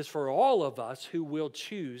is for all of us who will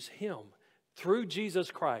choose him. Through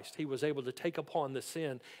Jesus Christ, he was able to take upon the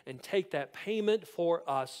sin and take that payment for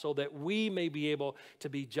us so that we may be able to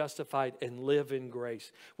be justified and live in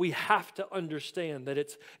grace. We have to understand that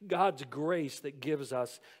it's God's grace that gives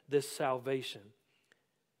us this salvation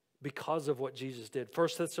because of what Jesus did. 1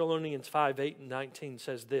 Thessalonians 5:8 and 19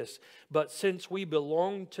 says this, but since we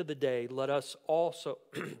belong to the day, let us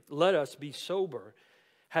be sober,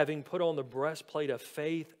 having put on the breastplate of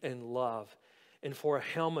faith and love, and for a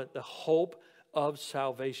helmet, the hope of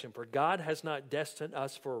salvation. For God has not destined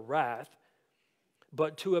us for wrath,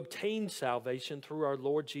 but to obtain salvation through our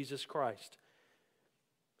Lord Jesus Christ.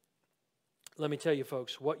 Let me tell you,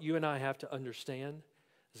 folks, what you and I have to understand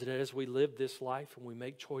is that as we live this life and we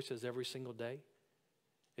make choices every single day,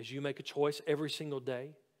 as you make a choice every single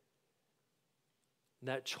day, and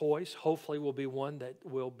that choice hopefully will be one that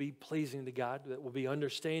will be pleasing to God, that will be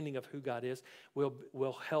understanding of who God is,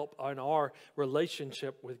 will help on our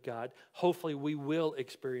relationship with God. Hopefully we will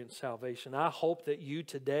experience salvation. I hope that you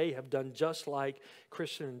today have done just like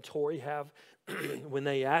Christian and Tori have when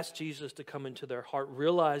they asked Jesus to come into their heart,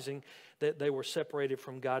 realizing that they were separated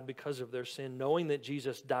from God because of their sin, knowing that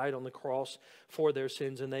Jesus died on the cross for their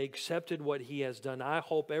sins, and they accepted what he has done. I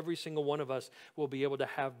hope every single one of us will be able to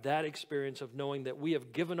have that experience of knowing that we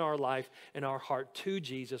have given our life and our heart to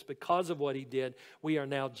Jesus. Because of what he did, we are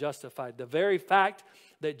now justified. The very fact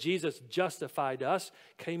that Jesus justified us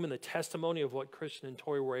came in the testimony of what Christian and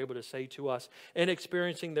Tori were able to say to us, and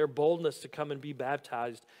experiencing their boldness to come and be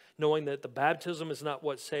baptized, knowing that the baptism is not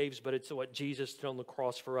what saves, but it's what Jesus did on the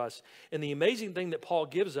cross for us. And the amazing thing that Paul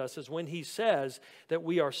gives us is when he says that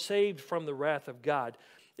we are saved from the wrath of God.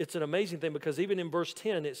 It's an amazing thing because even in verse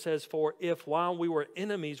 10 it says, "For if while we were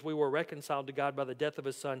enemies we were reconciled to God by the death of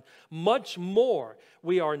his Son, much more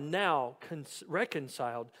we are now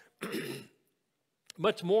reconciled."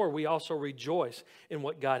 Much more we also rejoice in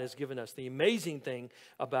what God has given us. The amazing thing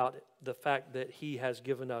about the fact that he has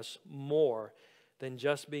given us more than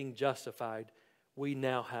just being justified, we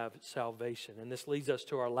now have salvation. And this leads us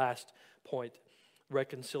to our last point,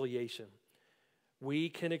 reconciliation. We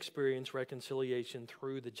can experience reconciliation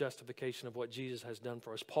through the justification of what Jesus has done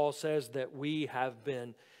for us. Paul says that we have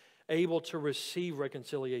been able to receive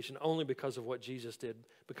reconciliation only because of what Jesus did,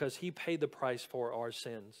 because he paid the price for our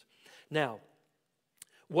sins. Now,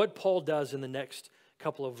 what Paul does in the next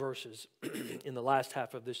couple of verses in the last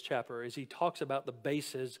half of this chapter is he talks about the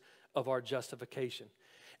basis of our justification.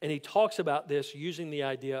 And he talks about this using the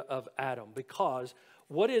idea of Adam, because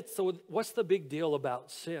what's the big deal about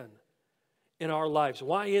sin in our lives?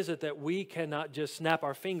 Why is it that we cannot just snap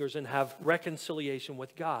our fingers and have reconciliation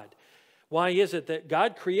with God? Why is it that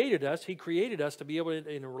God created us? He created us to be able to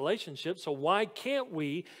in a relationship. So why can't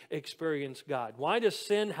we experience God? Why does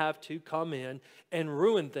sin have to come in and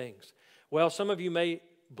ruin things? Well, some of you may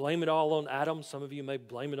blame it all on Adam. Some of you may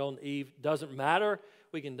blame it on Eve. Doesn't matter.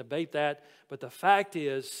 We can debate that. But the fact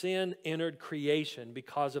is, sin entered creation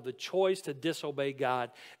because of the choice to disobey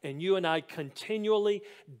God. And you and I continually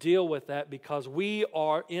deal with that because we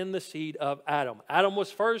are in the seed of Adam. Adam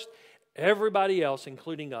was first. Everybody else,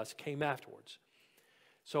 including us, came afterwards.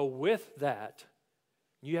 So with that,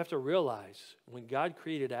 you have to realize when God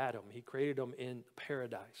created Adam, he created him in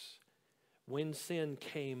paradise. When sin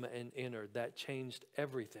came and entered, that changed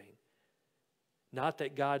everything. Not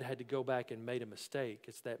that God had to go back and made a mistake.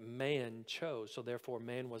 It's that man chose. So therefore,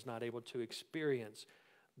 man was not able to experience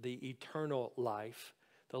the eternal life,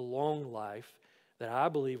 the long life that I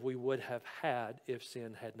believe we would have had if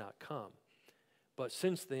sin had not come. But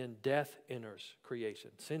since then, death enters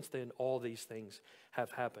creation. Since then, all these things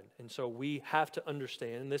have happened. And so we have to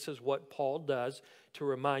understand, and this is what Paul does to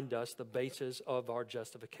remind us the basis of our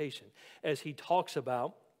justification. As he talks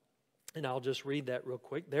about, and I'll just read that real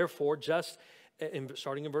quick. Therefore,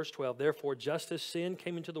 starting in verse 12, therefore, just as sin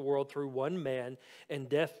came into the world through one man, and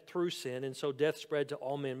death through sin, and so death spread to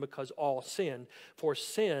all men because all sinned. For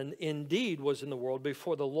sin indeed was in the world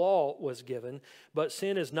before the law was given, but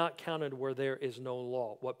sin is not counted where there is no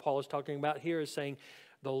law. What Paul is talking about here is saying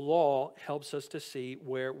the law helps us to see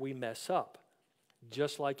where we mess up,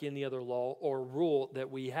 just like any other law or rule that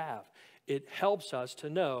we have. It helps us to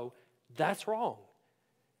know that's wrong,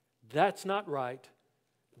 that's not right,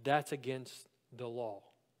 that's against the law.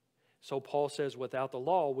 So Paul says without the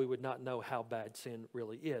law we would not know how bad sin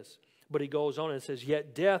really is. But he goes on and says,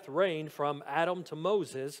 yet death reigned from Adam to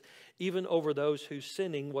Moses, even over those whose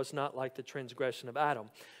sinning was not like the transgression of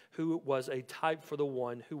Adam, who was a type for the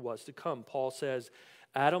one who was to come. Paul says,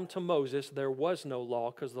 Adam to Moses, there was no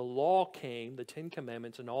law because the law came, the 10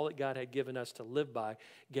 Commandments, and all that God had given us to live by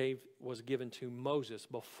was given to Moses.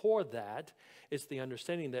 Before that, it's the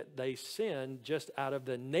understanding that they sinned just out of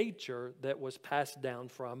the nature that was passed down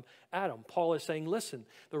from Adam. Paul is saying, listen,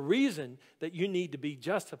 the reason that you need to be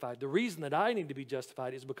justified, the reason that I need to be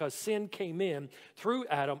justified is because sin came in through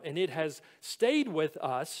Adam and it has stayed with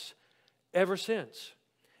us ever since.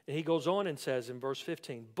 And he goes on and says in verse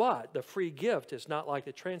 15, but the free gift is not like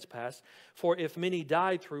the trespass, for if many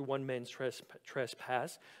died through one man's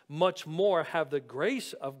trespass, much more have the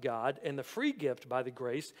grace of God and the free gift by the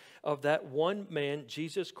grace of that one man,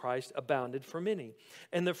 Jesus Christ, abounded for many.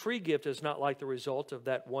 And the free gift is not like the result of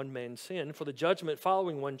that one man's sin, for the judgment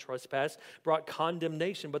following one trespass brought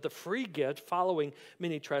condemnation, but the free gift following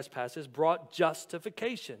many trespasses brought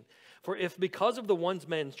justification. For if because of the one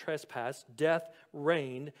man's trespass death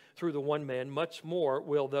reigned through the one man, much more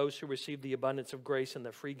will those who receive the abundance of grace and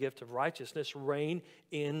the free gift of righteousness reign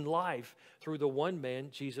in life through the one man,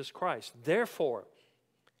 Jesus Christ. Therefore,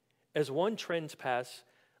 as one trespass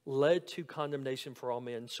led to condemnation for all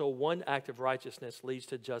men, so one act of righteousness leads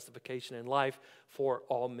to justification and life for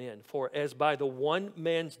all men. For as by the one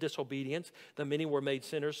man's disobedience the many were made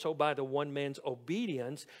sinners, so by the one man's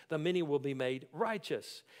obedience the many will be made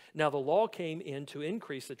righteous. Now the law came in to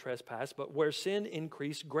increase the trespass, but where sin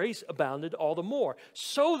increased, grace abounded all the more,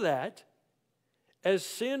 so that as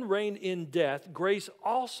sin reigned in death, grace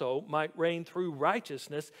also might reign through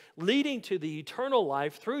righteousness, leading to the eternal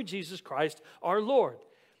life through Jesus Christ our Lord.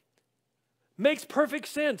 Makes perfect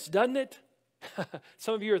sense, doesn't it?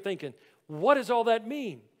 Some of you are thinking, what does all that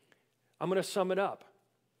mean? I'm going to sum it up.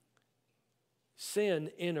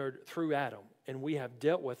 Sin entered through Adam, and we have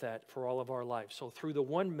dealt with that for all of our life. So through the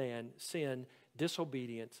one man, sin,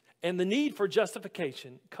 disobedience, and the need for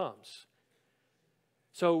justification comes.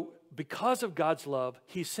 So because of God's love,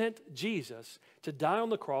 He sent Jesus to die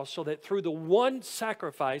on the cross so that through the one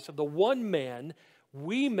sacrifice of the one man,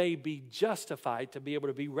 we may be justified to be able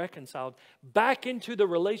to be reconciled back into the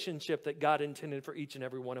relationship that God intended for each and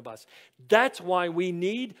every one of us. That's why we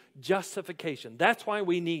need justification. That's why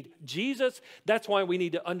we need Jesus. That's why we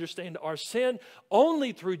need to understand our sin.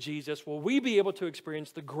 Only through Jesus will we be able to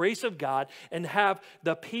experience the grace of God and have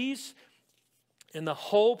the peace and the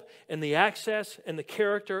hope and the access and the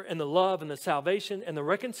character and the love and the salvation and the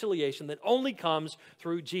reconciliation that only comes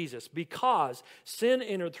through Jesus. Because sin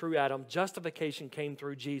entered through Adam, justification came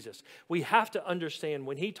through Jesus. We have to understand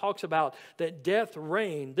when He talks about that death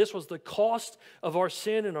reigned, this was the cost of our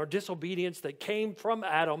sin and our disobedience that came from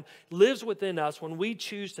Adam, lives within us when we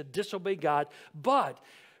choose to disobey God. But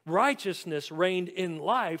righteousness reigned in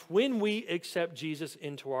life when we accept Jesus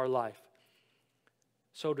into our life.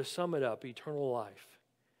 So to sum it up, eternal life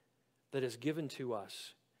that is given to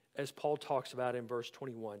us, as Paul talks about in verse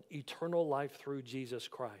 21, eternal life through Jesus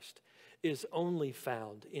Christ is only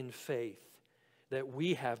found in faith that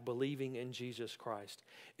we have believing in Jesus Christ,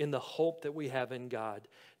 in the hope that we have in God,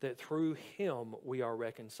 that through Him we are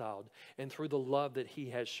reconciled, and through the love that He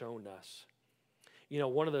has shown us. You know,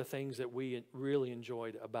 one of the things that we really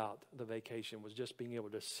enjoyed about the vacation was just being able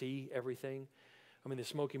to see everything. I mean, the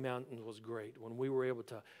Smoky Mountains was great. When we were able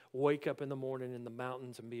to wake up in the morning in the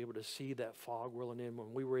mountains and be able to see that fog rolling in,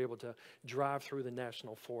 when we were able to drive through the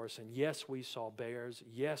national forest, and yes, we saw bears.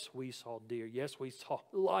 Yes, we saw deer. Yes, we saw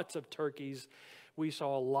lots of turkeys. We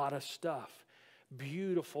saw a lot of stuff.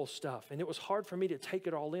 Beautiful stuff. And it was hard for me to take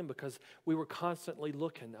it all in because we were constantly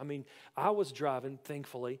looking. I mean, I was driving,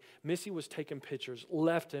 thankfully. Missy was taking pictures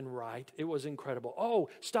left and right. It was incredible. Oh,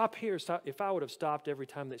 stop here. Stop. If I would have stopped every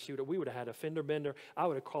time that we would have had a fender bender. I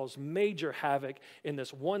would have caused major havoc in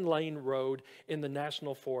this one-lane road in the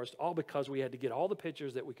national forest, all because we had to get all the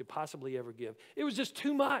pictures that we could possibly ever give. It was just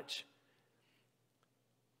too much.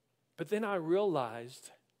 But then I realized,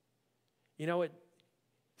 you know,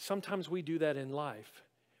 sometimes we do that in life.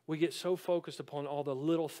 We get so focused upon all the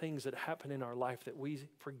little things that happen in our life that we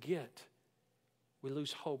forget. We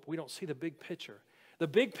lose hope. We don't see the big picture. The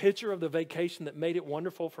big picture of the vacation that made it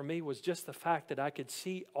wonderful for me was just the fact that I could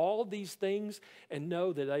see all these things and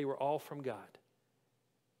know that they were all from God.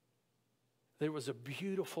 It was a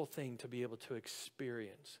beautiful thing to be able to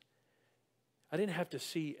experience. I didn't have to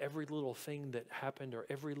see every little thing that happened or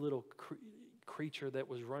every little creature that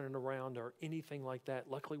was running around or anything like that.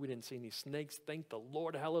 Luckily, we didn't see any snakes. Thank the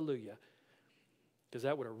Lord, hallelujah, because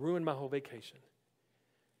that would have ruined my whole vacation.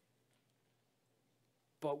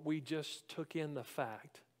 But we just took in the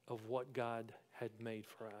fact of what God had made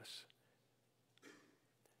for us.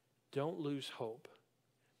 Don't lose hope,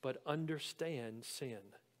 but understand sin.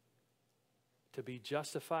 To be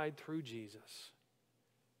justified through Jesus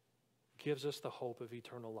gives us the hope of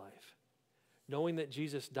eternal life. Knowing that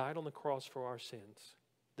Jesus died on the cross for our sins,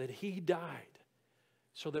 that He died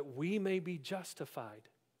so that we may be justified,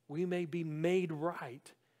 we may be made right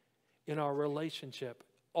in our relationship,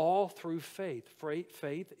 all through faith.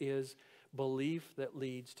 Faith is belief that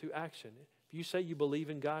leads to action. If you say you believe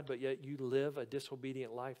in God, but yet you live a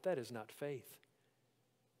disobedient life, that is not faith.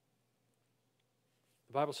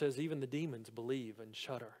 The Bible says even the demons believe and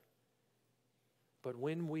shudder. But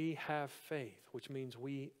when we have faith, which means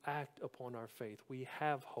we act upon our faith, we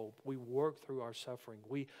have hope, we work through our suffering,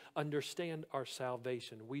 we understand our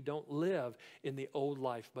salvation, we don't live in the old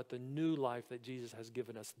life, but the new life that Jesus has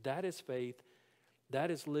given us. That is faith,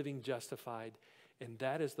 that is living justified, and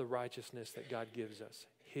that is the righteousness that God gives us.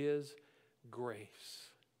 His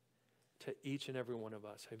grace to each and every one of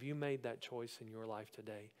us. Have you made that choice in your life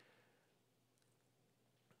today?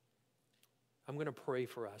 I'm going to pray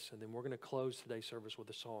for us, and then we're going to close today's service with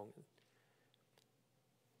a song.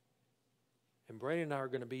 And Brandon and I are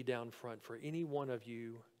going to be down front for any one of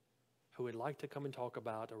you who would like to come and talk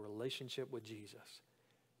about a relationship with Jesus,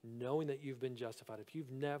 knowing that you've been justified. If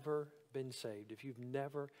you've never been saved, if you've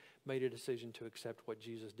never made a decision to accept what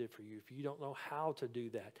Jesus did for you, if you don't know how to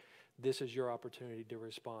do that, this is your opportunity to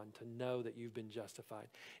respond, to know that you've been justified.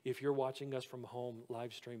 If you're watching us from home,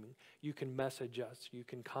 live streaming, you can message us. You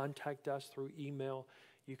can contact us through email.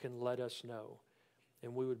 You can let us know.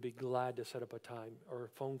 And we would be glad to set up a time or a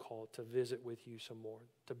phone call to visit with you some more,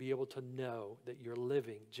 to be able to know that you're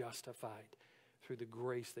living justified through the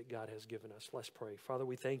grace that God has given us. Let's pray. Father,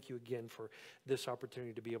 we thank you again for this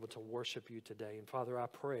opportunity to be able to worship you today. And Father, I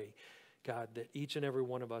pray, God, that each and every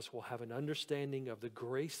one of us will have an understanding of the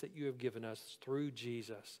grace that you have given us through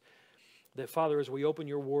Jesus. That, Father, as we open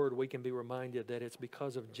your word, we can be reminded that it's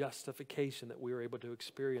because of justification that we are able to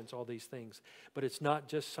experience all these things. But it's not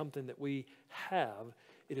just something that we have,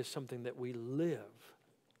 it is something that we live.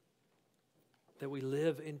 That we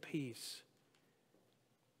live in peace.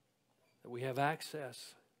 That we have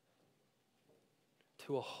access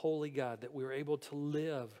to a holy God. That we are able to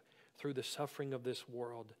live through the suffering of this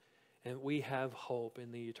world. And we have hope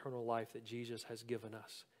in the eternal life that Jesus has given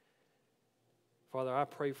us. Father, I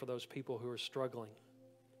pray for those people who are struggling,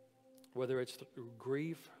 whether it's through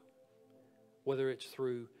grief, whether it's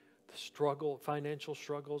through the struggle, financial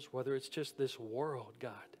struggles, whether it's just this world,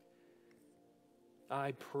 God.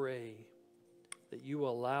 I pray that you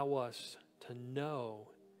allow us to know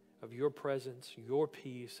of your presence, your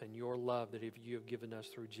peace, and your love that you have given us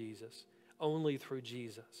through Jesus, only through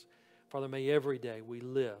Jesus. Father, may every day we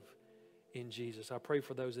live in Jesus. I pray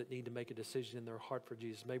for those that need to make a decision in their heart for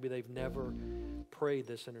Jesus. Maybe they've never prayed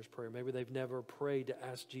the sinner's prayer. Maybe they've never prayed to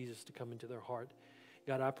ask Jesus to come into their heart.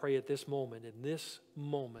 God, I pray at this moment,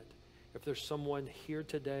 if there's someone here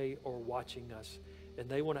today or watching us, and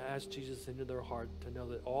they want to ask Jesus into their heart, to know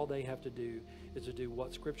that all they have to do is to do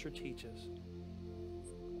what Scripture teaches,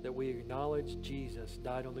 that we acknowledge Jesus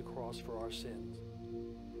died on the cross for our sins,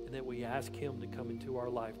 and that we ask Him to come into our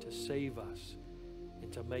life to save us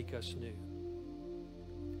and to make us new,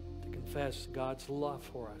 to confess God's love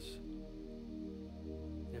for us.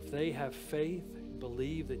 If they have faith,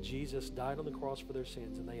 believe that Jesus died on the cross for their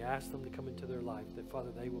sins, and they ask them to come into their life, that, Father,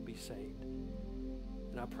 they will be saved.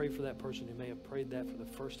 And I pray for that person who may have prayed that for the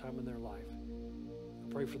first time in their life. I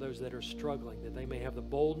pray for those that are struggling, that they may have the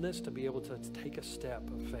boldness to be able to take a step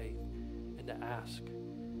of faith and to ask.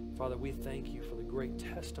 Father, we thank you for the great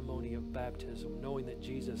testimony of baptism, knowing that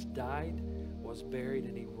Jesus died, was buried,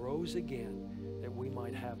 and He rose again that we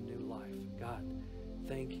might have new life. God,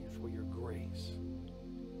 thank you for your grace.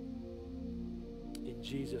 In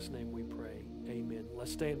Jesus' name we pray. Amen.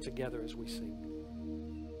 Let's stand together as we sing.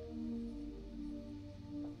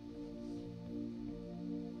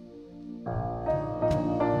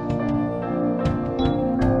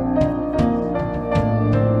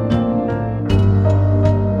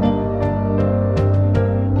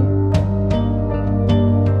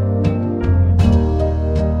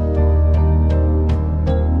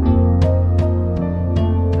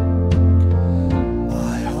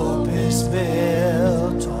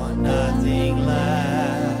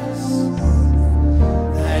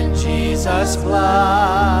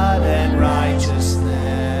 Blood and righteousness.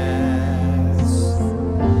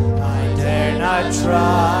 I dare not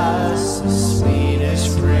trust the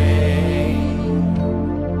sweetest frame,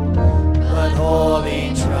 but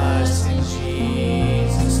wholly trust in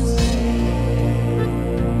Jesus' name.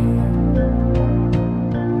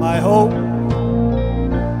 My hope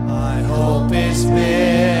is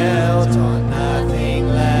built on nothing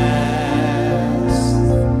less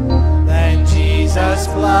than Jesus'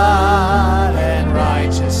 blood and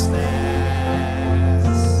righteousness.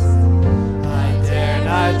 I dare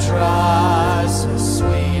not trust the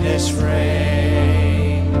sweetest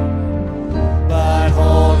frame, but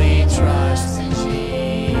wholly trust in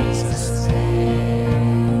Jesus'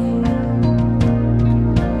 name.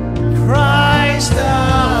 Christ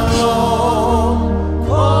alone,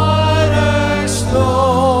 cornerstone,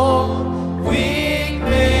 weak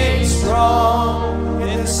made strong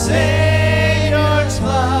in the Savior's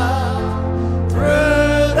love.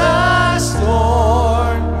 Through the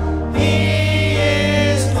storm, He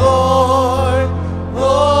is Lord,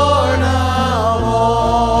 Lord of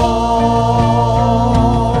all.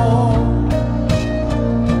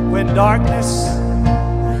 When darkness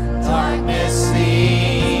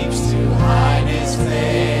seems to hide His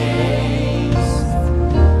face,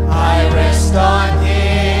 I rest on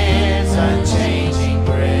His unchanging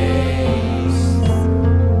grace.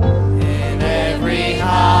 In every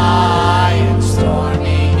high and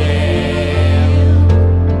stormy gale,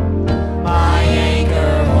 my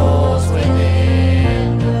anchor holds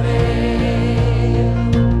within the veil.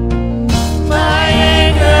 My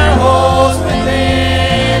anchor holds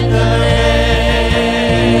within the veil.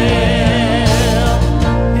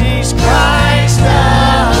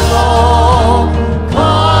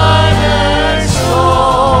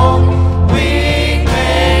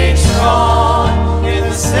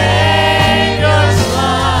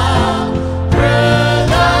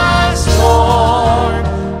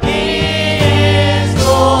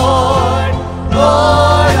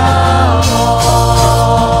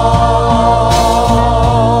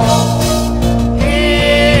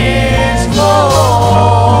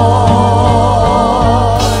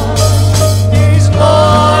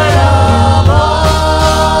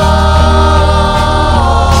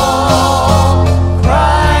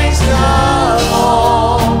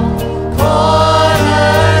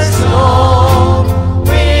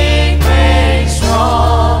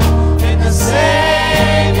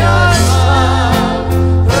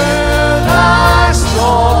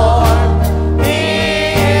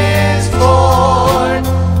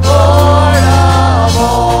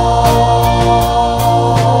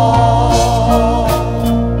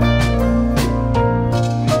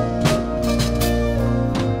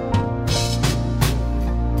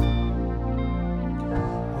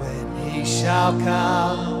 shall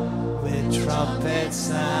come with trumpet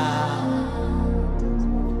sound.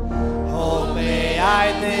 Oh, may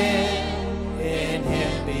I then in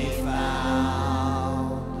him be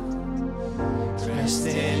found, dressed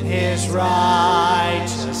in his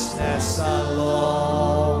righteousness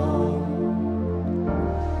alone,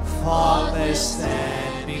 faultless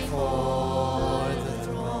stand before the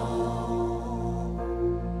throne.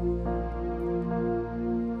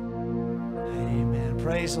 Amen.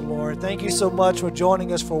 Praise the Lord. Thank you so much for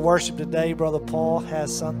joining us for worship today. Brother Paul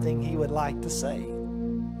has something he would like to say.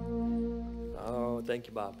 Oh, thank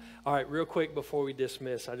you, Bob. All right, real quick before we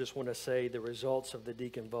dismiss, I just want to say the results of the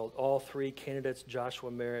deacon vote. All three candidates, Joshua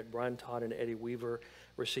Merritt, Brian Todd, and Eddie Weaver,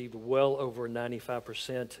 received well over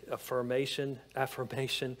 95% affirmation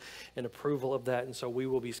and approval of that. And so we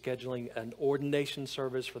will be scheduling an ordination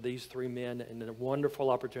service for these three men, and a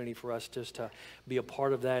wonderful opportunity for us just to be a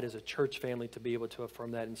part of that as a church family, to be able to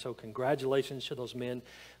affirm that. And so congratulations to those men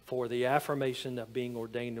for the affirmation of being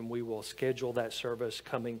ordained, and we will schedule that service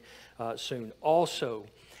coming soon. Also,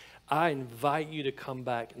 I invite you to come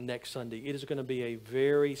back next Sunday. It is going to be a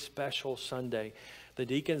very special Sunday. The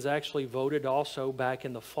deacons actually voted also back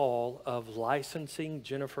in the fall of licensing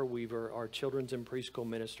Jennifer Weaver, our children's and preschool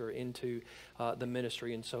minister, into the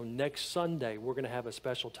ministry. And so next Sunday, we're going to have a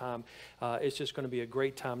special time. It's just going to be a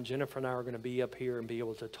great time. Jennifer and I are going to be up here and be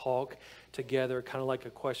able to talk together, kind of like a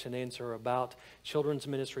question and answer about children's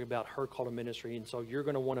ministry, about her call to ministry. And so you're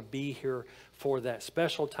going to want to be here for that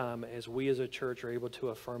special time as we as a church are able to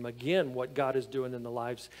affirm again what God is doing in the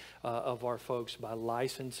lives of our folks by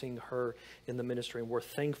licensing her in the ministry. And we're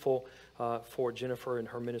thankful for Jennifer and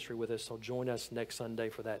her ministry with us. So join us next Sunday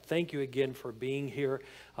for that. Thank you again for being here.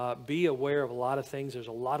 Be aware of a lot of things. There's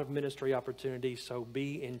a lot of ministry opportunities. So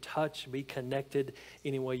be in touch, be connected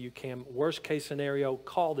any way you can. Worst case scenario,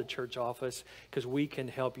 call the church office because we can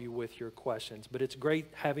help you with your questions. But it's great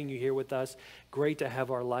having you here with us. Great to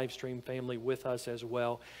have our live stream family with us as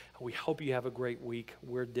well. We hope you have a great week.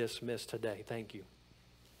 We're dismissed today. Thank you.